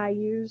room that I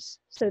use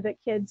so that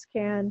kids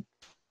can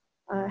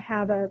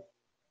have a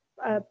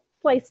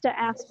place to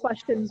ask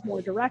questions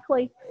more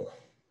directly.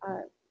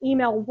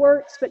 Email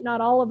works, but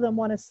not all of them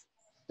want us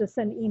to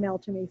send email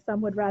to me. Some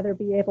would rather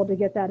be able to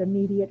get that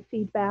immediate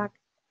feedback.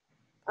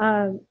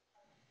 And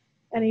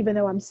even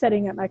though I'm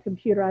sitting at my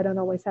computer, I don't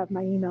always have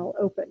my email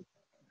open.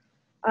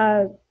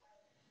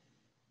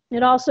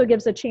 It also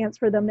gives a chance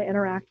for them to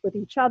interact with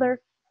each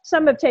other.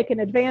 Some have taken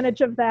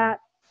advantage of that,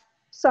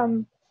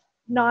 some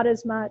not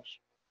as much.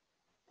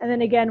 And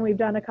then again, we've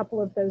done a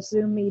couple of those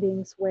Zoom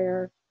meetings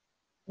where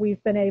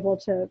we've been able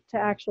to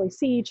actually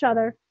see each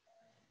other.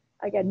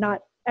 Again,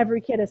 not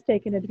every kid has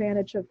taken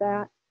advantage of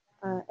that.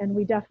 And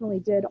we definitely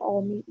did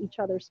all meet each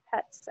other's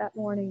pets that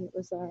morning. It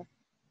was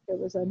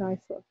a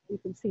nice look. You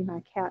can see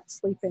my cat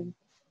sleeping.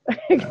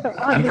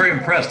 I'm very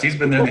impressed. He's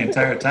been there the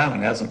entire time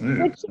and hasn't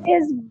moved. Which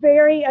is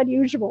very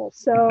unusual.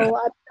 So I don't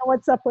know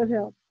what's up with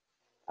him.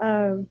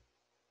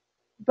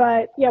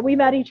 But yeah, we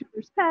met each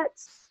other's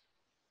pets.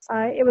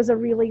 It was a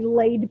really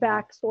laid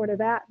back sort of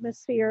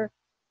atmosphere.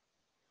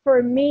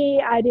 For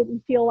me, I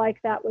didn't feel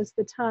like that was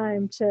the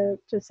time to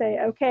say,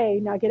 okay,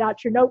 now get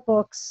out your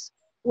notebooks.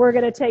 We're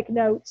going to take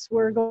notes.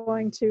 We're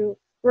going to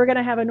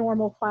have a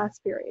normal class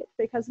period,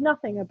 because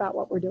nothing about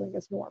what we're doing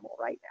is normal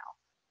right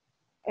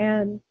now.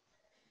 And,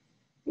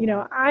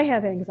 I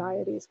have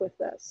anxieties with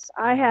this.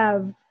 I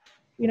have,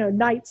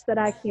 nights that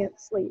I can't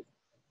sleep.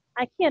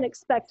 I can't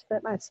expect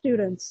that my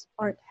students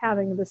aren't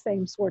having the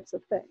same sorts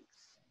of things.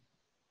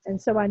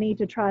 And so I need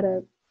to try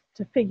to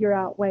figure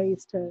out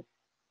ways to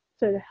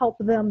help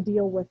them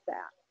deal with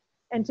that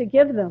and to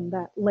give them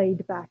that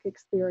laid back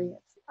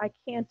experience. I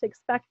can't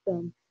expect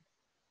them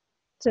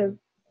to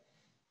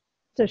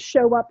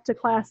show up to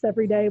class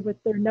every day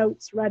with their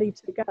notes ready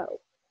to go.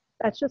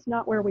 That's just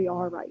not where we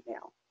are right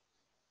now.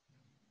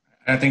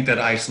 I think that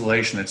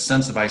isolation, that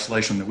sense of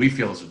isolation that we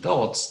feel as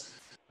adults,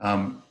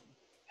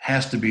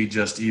 has to be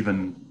just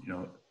even,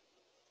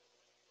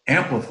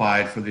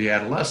 amplified for the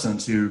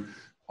adolescents who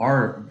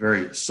are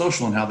very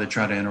social in how they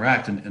try to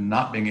interact, and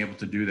not being able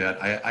to do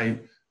that. I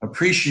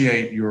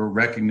appreciate your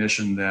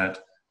recognition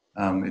that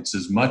it's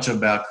as much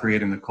about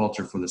creating the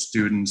culture for the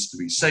students to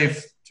be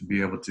safe, to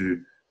be able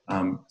to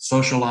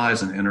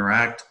socialize and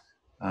interact,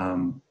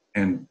 and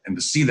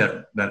to see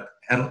that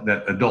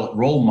adult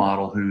role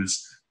model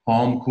who's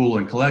calm, cool,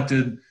 and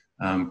collected,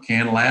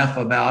 can laugh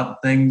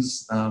about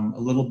things a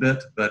little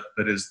bit, but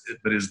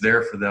is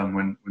there for them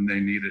when they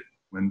need it,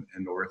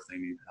 or if they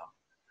need help.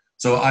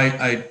 So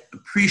I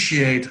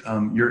appreciate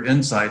your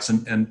insights,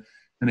 and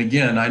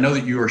again, I know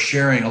that you are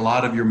sharing a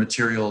lot of your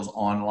materials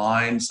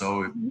online.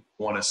 So if you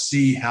want to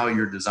see how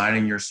you're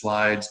designing your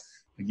slides,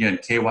 again,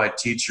 KY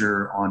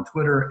Teacher on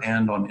Twitter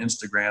and on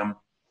Instagram.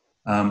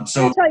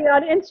 So I'll tell you,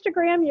 on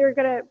Instagram,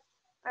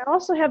 I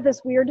also have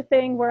this weird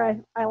thing where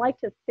I like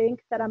to think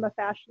that I'm a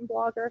fashion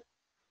blogger.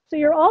 So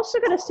you're also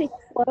going to see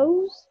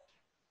clothes.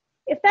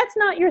 If that's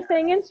not your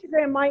thing,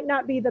 Instagram might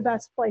not be the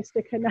best place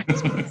to connect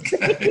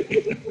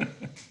with.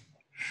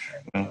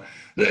 Well,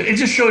 it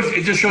just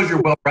shows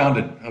your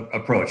well-rounded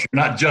approach.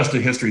 You're not just a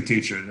history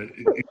teacher.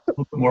 It's a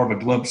little bit more of a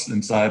glimpse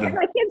inside of.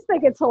 My kids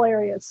think it's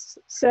hilarious.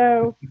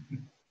 So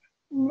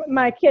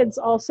my kids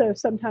also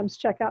sometimes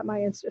check out my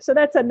Insta. So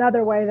that's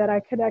another way that I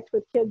connect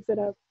with kids in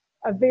a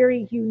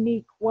very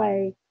unique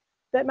way,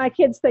 that my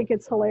kids think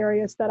it's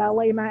hilarious that I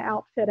lay my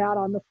outfit out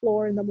on the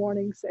floor in the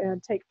mornings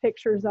and take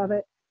pictures of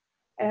it.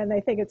 and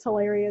they think it's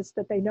hilarious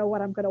that they know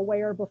what I'm going to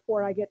wear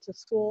before I get to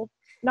school.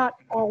 Not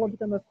all of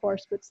them, of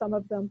course, but some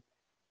of them.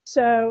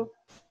 So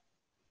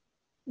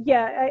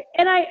yeah,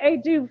 I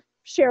do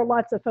share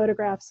lots of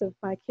photographs of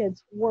my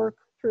kids' work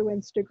through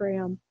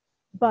Instagram.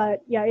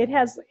 But yeah, it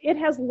has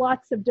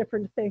lots of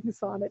different things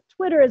on it.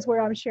 Twitter is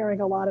where I'm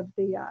sharing a lot of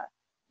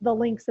the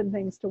links and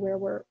things to where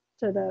we're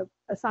to the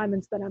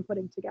assignments that I'm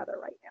putting together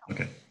right now.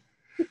 Okay.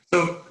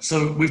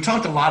 So we've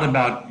talked a lot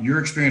about your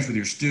experience with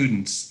your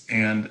students,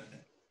 and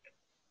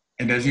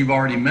as you've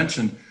already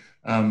mentioned,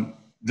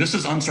 this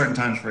is uncertain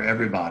times for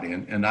everybody.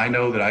 And I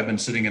know that I've been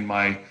sitting in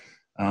my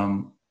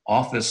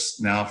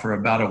office now for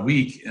about a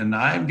week, and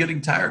I'm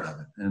getting tired of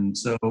it. And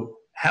so,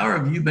 how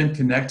have you been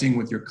connecting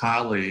with your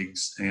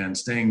colleagues and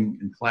staying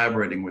and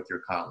collaborating with your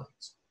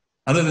colleagues?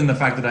 Other than the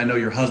fact that I know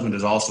your husband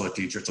is also a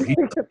teacher, so he.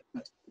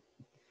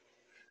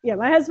 Yeah,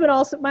 my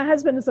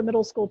husband is a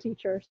middle school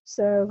teacher,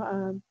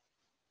 so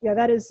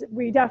yeah,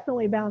 we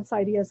definitely bounce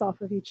ideas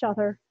off of each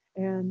other.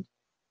 And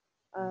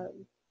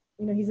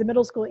he's a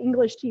middle school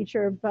English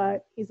teacher,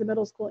 but he's a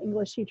middle school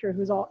English teacher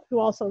who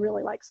also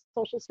really likes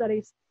social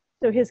studies.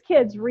 So his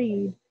kids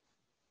read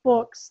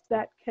books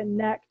that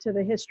connect to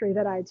the history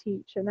that I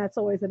teach, and that's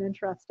always an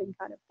interesting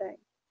kind of thing.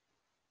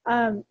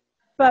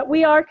 But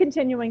we are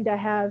continuing to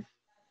have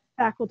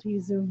faculty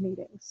Zoom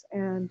meetings,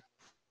 and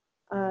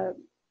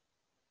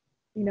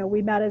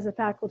we met as a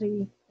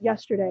faculty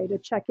yesterday to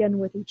check in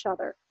with each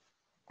other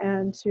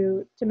and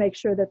to make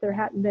sure that there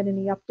hadn't been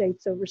any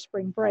updates over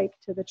spring break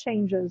to the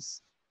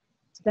changes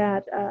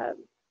that as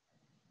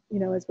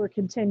we're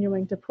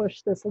continuing to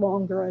push this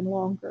longer and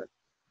longer.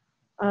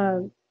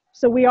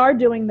 So we are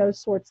doing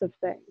those sorts of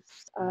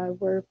things.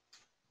 Our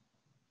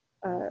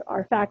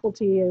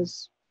faculty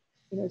is,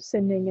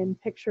 sending in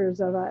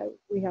pictures of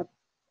we have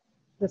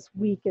this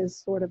week is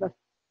sort of a,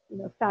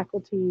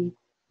 faculty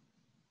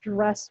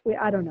dress.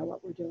 I don't know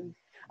what we're doing.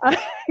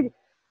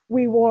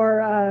 We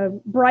wore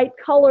bright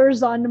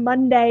colors on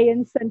Monday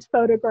and sent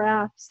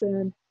photographs,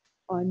 and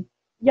on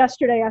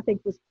yesterday I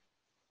think was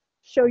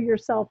show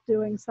yourself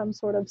doing some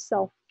sort of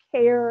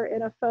self-care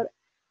in a photo.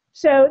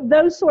 So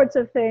those sorts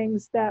of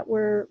things that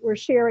we're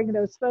sharing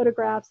those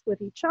photographs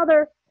with each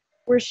other.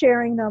 We're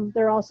sharing them.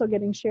 They're also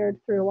getting shared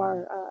through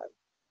our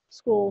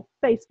school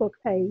Facebook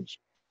page.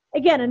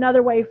 Again,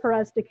 another way for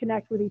us to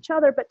connect with each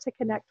other, but to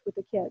connect with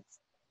the kids.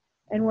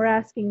 And we're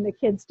asking the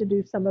kids to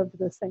do some of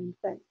the same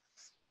things.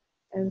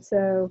 And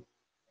so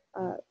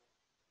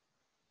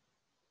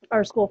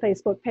our school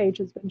Facebook page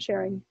has been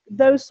sharing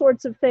those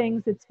sorts of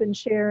things. It's been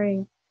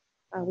sharing,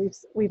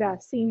 we've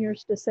asked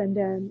seniors to send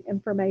in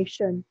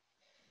information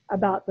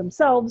about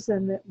themselves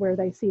and where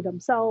they see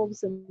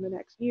themselves in the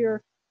next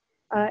year,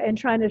 and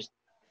trying to,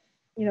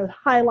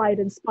 highlight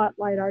and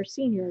spotlight our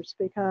seniors,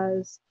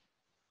 because,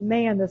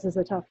 man, this is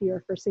a tough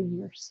year for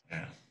seniors.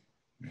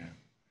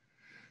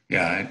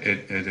 Yeah.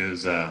 It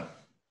is. A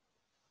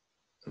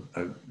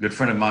good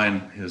friend of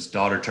mine, his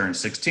daughter turned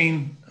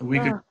 16 a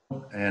week ago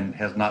and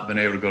has not been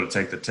able to go to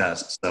take the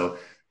test. So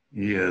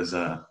he is,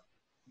 the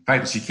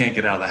fact that she can't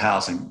get out of the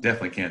house and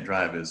definitely can't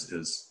drive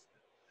is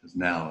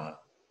now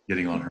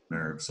getting on her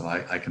nerves. So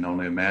I can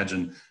only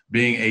imagine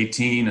being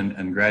 18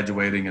 and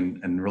graduating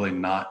and really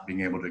not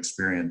being able to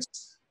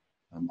experience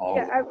all.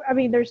 Yeah, I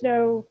mean, there's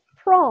no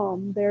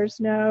prom. There's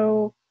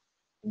no,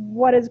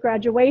 what is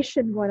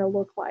graduation going to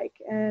look like?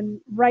 And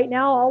right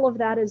now, all of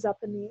that is up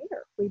in the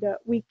air.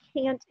 We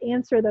can't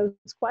answer those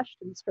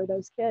questions for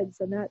those kids.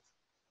 And that's,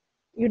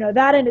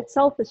 that in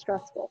itself is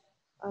stressful.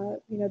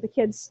 The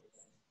kids,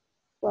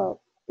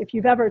 well, if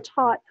you've ever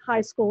taught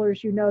high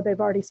schoolers, they've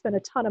already spent a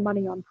ton of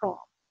money on prom.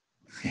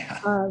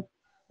 Yeah.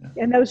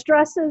 And those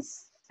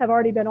dresses have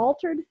already been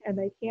altered and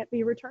they can't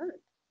be returned.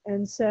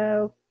 And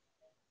so,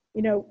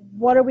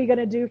 what are we going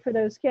to do for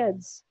those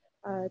kids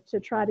to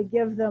try to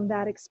give them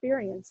that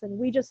experience? And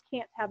we just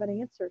can't have an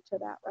answer to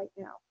that right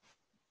now.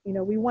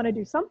 We want to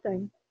do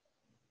something,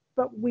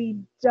 but we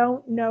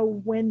don't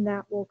know when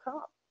that will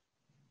come.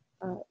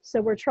 So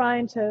we're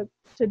trying to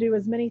do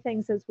as many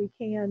things as we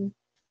can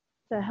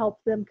to help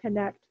them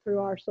connect through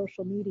our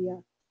social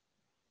media,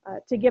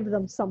 to give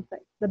them something,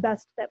 the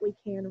best that we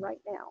can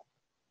right now.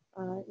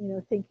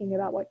 Thinking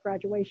about what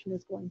graduation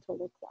is going to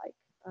look like.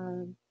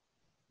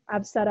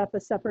 I've set up a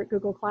separate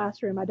Google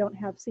Classroom. I don't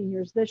have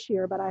seniors this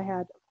year, but I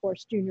had, of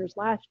course, juniors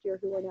last year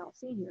who are now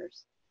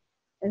seniors.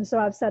 And so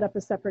I've set up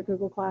a separate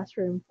Google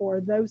Classroom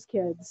for those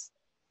kids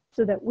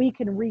so that we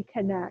can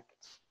reconnect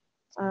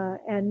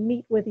and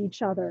meet with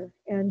each other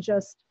and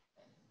just,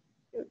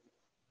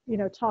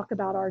 talk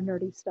about our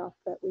nerdy stuff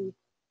that we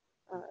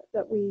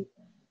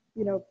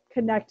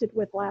connected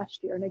with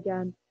last year. And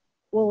again,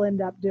 we'll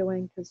end up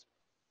doing, because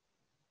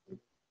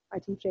I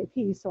teach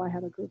AP, so I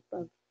have a group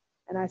of,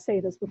 and I say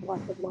this with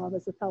lots of love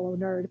as a fellow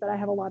nerd, but I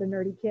have a lot of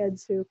nerdy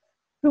kids who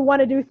want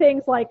to do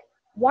things like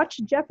watch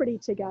Jeopardy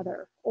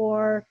together,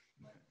 or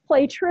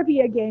play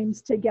trivia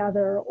games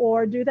together,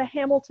 or do the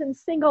Hamilton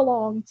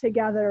sing-along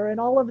together, and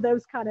all of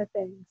those kind of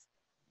things.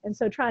 And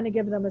so trying to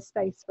give them a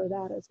space for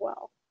that as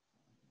well.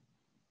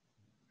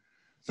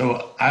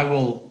 So I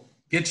will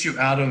get you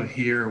out of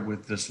here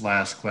with this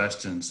last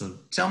question. So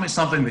tell me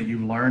something that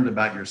you learned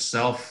about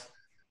yourself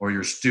or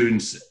your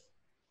students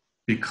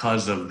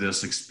because of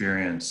this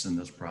experience in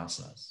this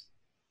process.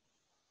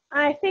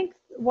 I think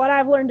what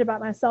I've learned about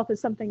myself is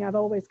something I've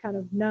always kind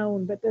of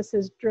known, but this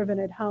has driven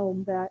it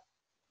home that,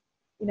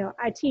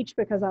 I teach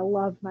because I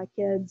love my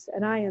kids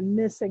and I am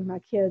missing my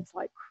kids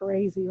like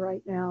crazy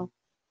right now.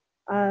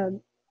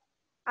 Um,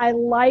 I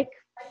like,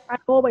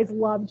 I've always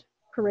loved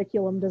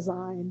curriculum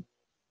design.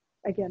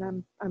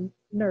 Again, I'm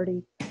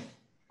nerdy.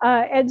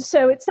 And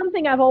so it's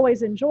something I've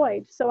always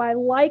enjoyed. So I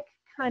like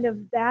kind of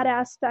that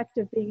aspect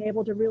of being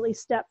able to really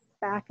step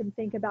back and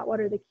think about what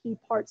are the key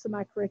parts of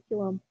my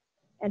curriculum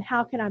and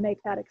how can I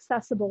make that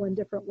accessible in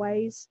different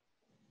ways.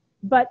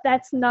 But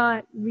that's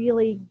not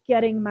really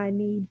getting my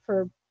need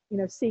for,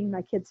 seeing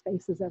my kids'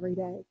 faces every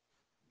day.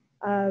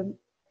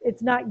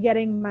 It's not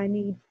getting my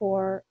need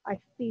for, I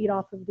feed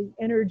off of the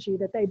energy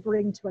that they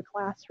bring to a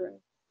classroom.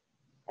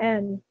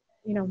 And,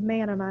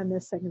 man, am I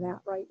missing that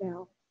right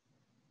now.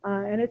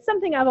 And it's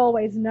something I've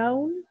always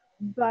known,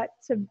 but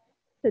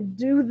to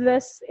do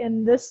this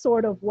in this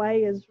sort of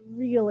way is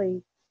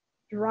really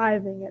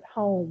driving it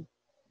home.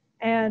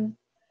 And,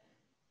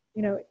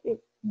 it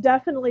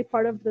definitely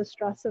part of the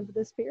stress of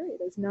this period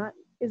is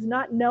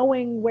not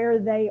knowing where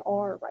they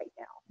are right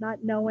now,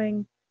 not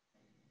knowing,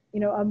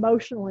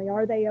 emotionally,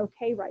 are they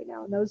okay right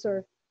now? And those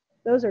are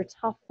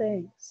tough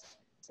things.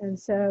 And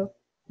so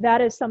that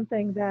is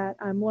something that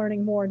I'm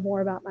learning more and more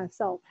about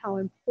myself, how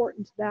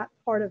important that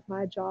part of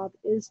my job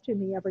is to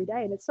me every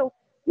day. And it's so,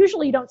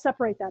 usually you don't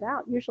separate that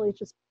out. Usually it's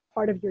just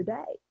part of your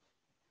day.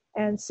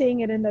 And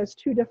seeing it in those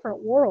two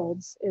different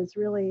worlds is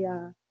really,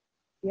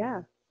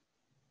 yeah.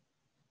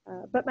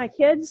 But my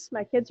kids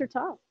are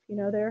tough.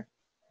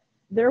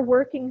 They're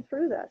working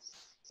through this,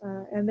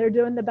 and they're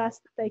doing the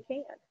best that they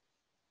can.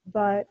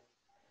 But,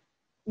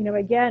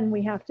 again,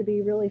 we have to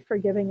be really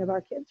forgiving of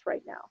our kids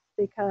right now,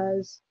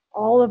 because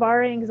all of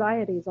our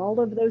anxieties, all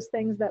of those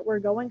things that we're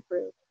going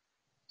through,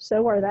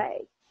 so are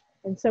they.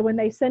 And so when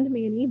they send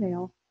me an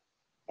email,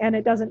 and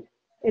it doesn't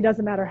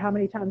matter how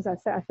many times I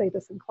say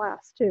this in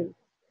class too,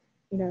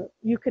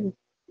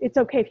 it's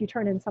okay if you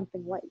turn in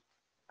something late.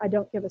 I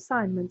don't give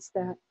assignments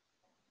that,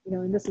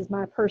 and this is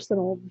my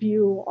personal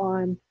view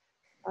on,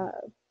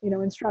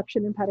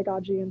 instruction and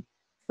pedagogy,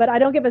 but I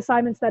don't give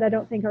assignments that I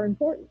don't think are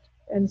important.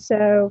 And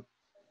so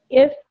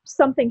if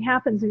something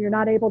happens and you're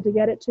not able to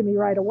get it to me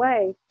right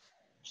away,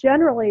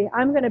 generally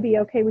I'm going to be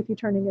okay with you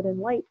turning it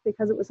in late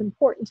because it was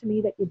important to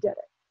me that you did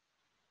it.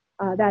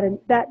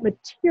 That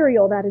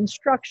material, that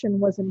instruction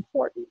was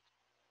important.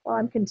 Well,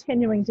 I'm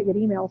continuing to get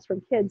emails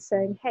from kids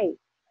saying, hey,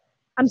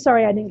 I'm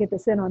sorry I didn't get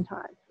this in on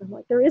time. I'm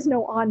like, there is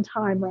no on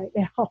time right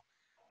now.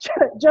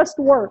 Just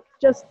work.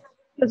 Just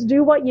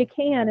do what you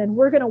can, and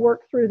we're going to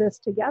work through this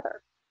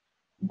together.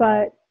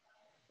 But,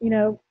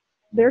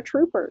 they're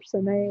troopers,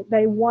 and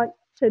they want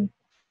to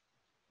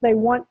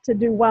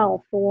do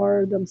well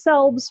for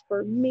themselves,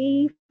 for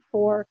me,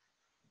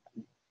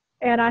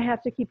 and I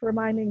have to keep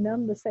reminding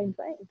them the same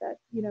thing, that,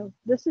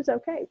 this is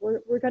okay.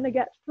 We're going to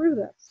get through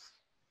this.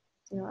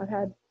 I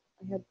had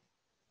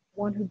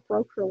one who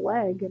broke her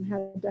leg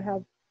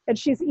and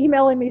she's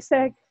emailing me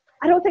saying,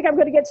 I don't think I'm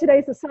going to get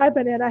today's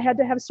assignment in. I had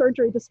to have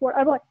surgery this morning.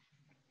 I'm like,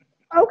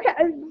 okay,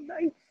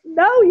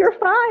 no, you're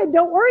fine.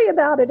 Don't worry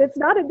about it. It's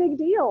not a big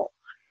deal.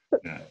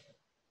 Yeah.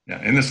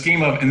 Yeah. In the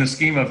scheme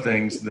of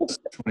things, this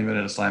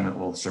 20-minute assignment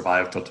will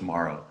survive till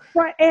tomorrow.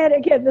 Right. And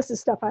again, this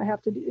is stuff I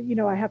have to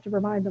do. I have to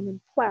remind them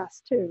in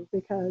class too,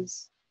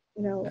 because,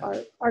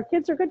 our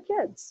kids are good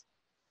kids.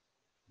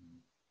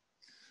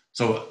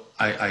 So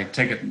I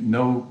take it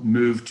no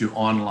move to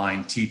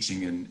online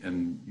teaching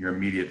in your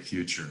immediate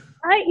future.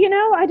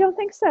 I don't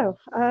think so.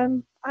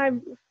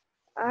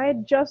 I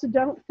just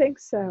don't think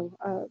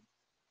so.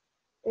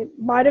 It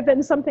might have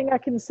been something I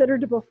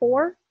considered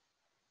before.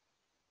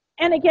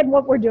 And again,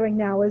 what we're doing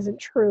now isn't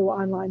true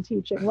online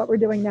teaching. What we're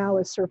doing now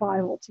is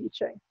survival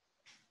teaching.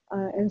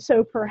 And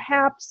so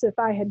perhaps if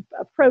I had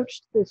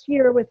approached this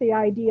year with the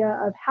idea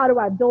of how do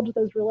I build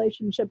those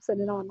relationships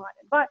in an online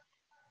environment,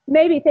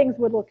 maybe things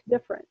would look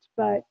different.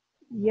 But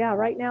yeah,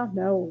 right now,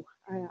 no,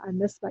 I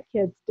miss my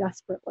kids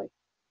desperately.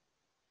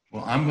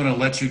 Well, I'm going to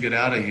let you get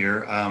out of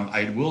here.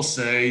 I will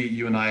say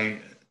you and I,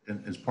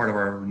 as part of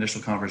our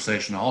initial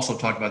conversation, also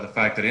talked about the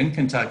fact that in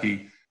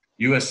Kentucky,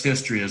 U.S.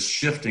 history is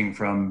shifting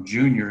from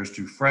juniors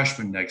to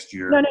freshmen next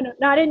year. No,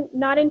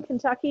 not in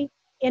Kentucky,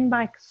 in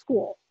my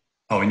school.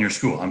 Oh, in your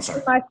school. I'm sorry.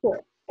 In my school.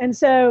 And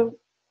so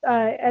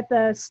at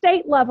the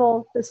state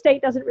level, the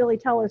state doesn't really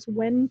tell us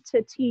when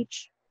to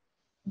teach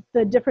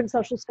the different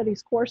social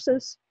studies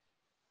courses,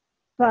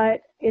 but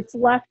it's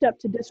left up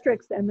to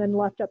districts and then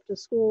left up to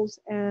schools.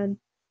 And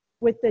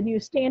with the new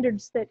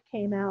standards that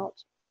came out,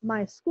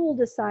 my school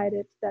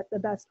decided that the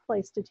best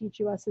place to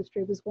teach U.S.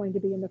 history was going to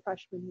be in the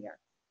freshman year.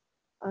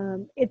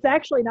 It's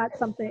actually not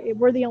something,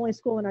 we're the only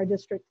school in our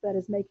district that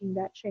is making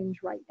that change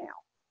right now.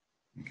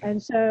 Okay.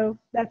 And so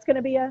that's going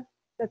to be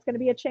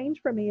a change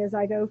for me as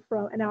I go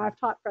from, and now I've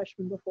taught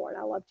freshmen before, and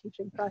I love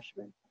teaching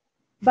freshmen,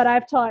 but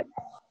I've taught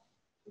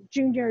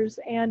juniors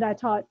and I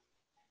taught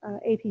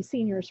AP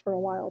seniors for a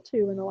while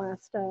too in the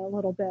last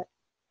little bit.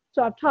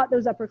 So I've taught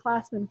those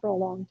upperclassmen for a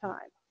long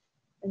time.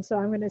 And so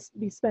I'm going to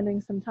be spending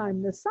some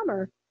time this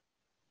summer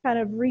kind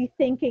of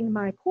rethinking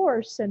my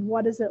course and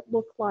what does it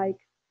look like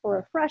for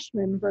a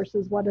freshman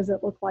versus what does it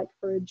look like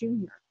for a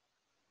junior.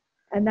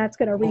 And that's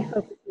going to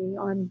refocus me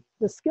on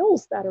the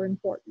skills that are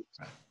important.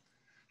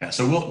 Yeah,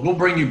 so we'll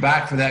bring you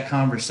back for that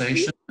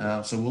conversation.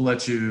 So we'll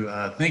let you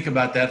think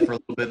about that for a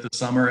little bit this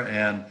summer.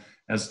 And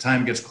as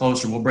time gets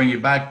closer, we'll bring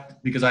you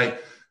back because I,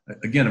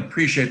 again,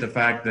 appreciate the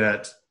fact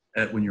that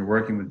when you're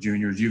working with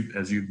juniors,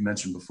 as you've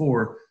mentioned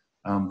before,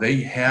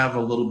 they have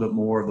a little bit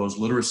more of those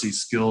literacy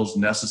skills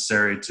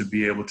necessary to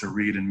be able to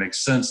read and make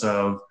sense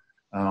of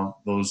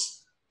those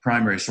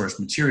primary source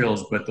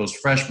materials, but those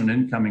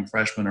incoming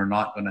freshmen are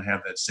not going to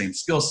have that same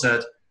skill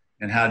set.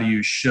 And how do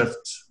you shift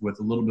with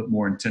a little bit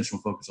more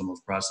intentional focus on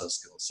those process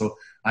skills? So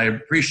I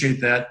appreciate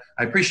that.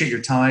 I appreciate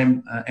your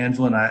time,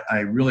 Angela, and I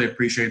really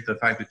appreciate the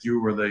fact that you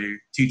were the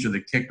teacher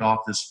that kicked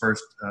off this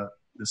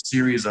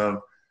series of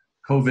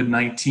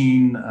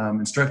COVID-19,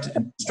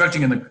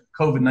 instructing in the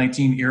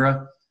COVID-19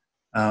 era.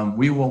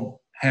 We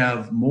will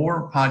have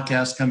more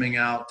podcasts coming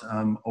out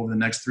over the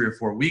next 3 or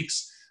 4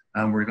 weeks.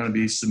 We're going to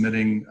be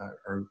submitting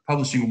or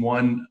publishing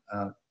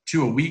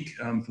 2 a week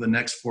for the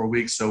next 4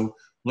 weeks. So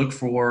look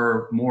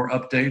for more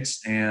updates,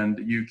 and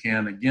you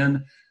can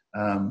again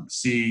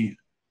see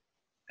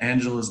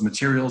Angela's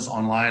materials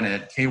online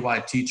at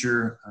KY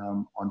Teacher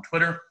on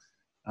Twitter.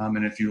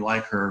 And if you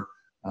like her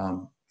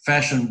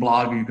fashion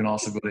blog, you can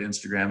also go to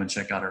Instagram and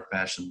check out her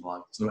fashion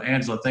blog. So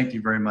Angela, thank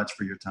you very much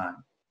for your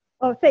time.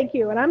 Oh, thank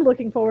you. And I'm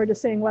looking forward to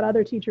seeing what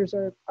other teachers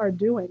are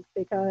doing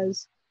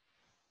because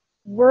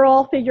we're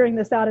all figuring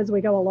this out as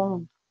we go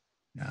along.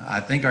 Yeah, I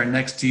think our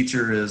next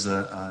teacher is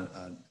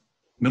a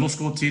middle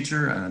school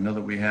teacher, and I know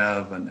that we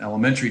have an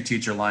elementary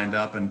teacher lined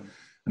up, and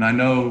I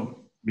know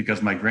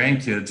because my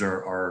grandkids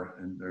are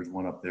and there's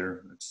one up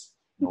there, it's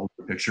an older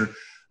picture,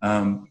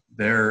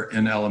 they're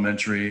in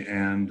elementary,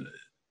 and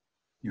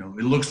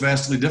it looks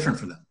vastly different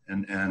for them,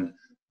 and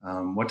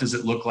what does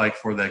it look like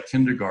for that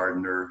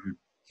kindergartner who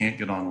can't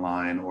get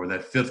online, or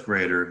that fifth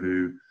grader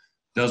who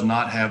does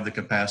not have the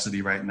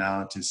capacity right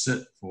now to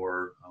sit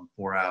for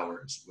 4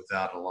 hours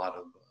without a lot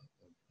of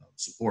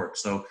support.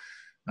 So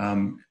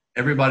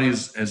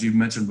everybody's, as you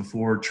mentioned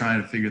before,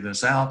 trying to figure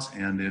this out,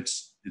 and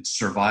it's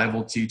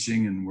survival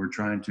teaching, and we're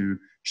trying to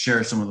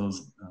share some of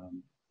those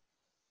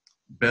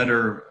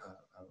better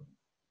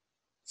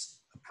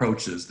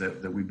approaches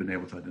that we've been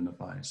able to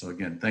identify. So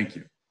again, thank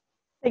you.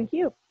 Thank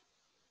you.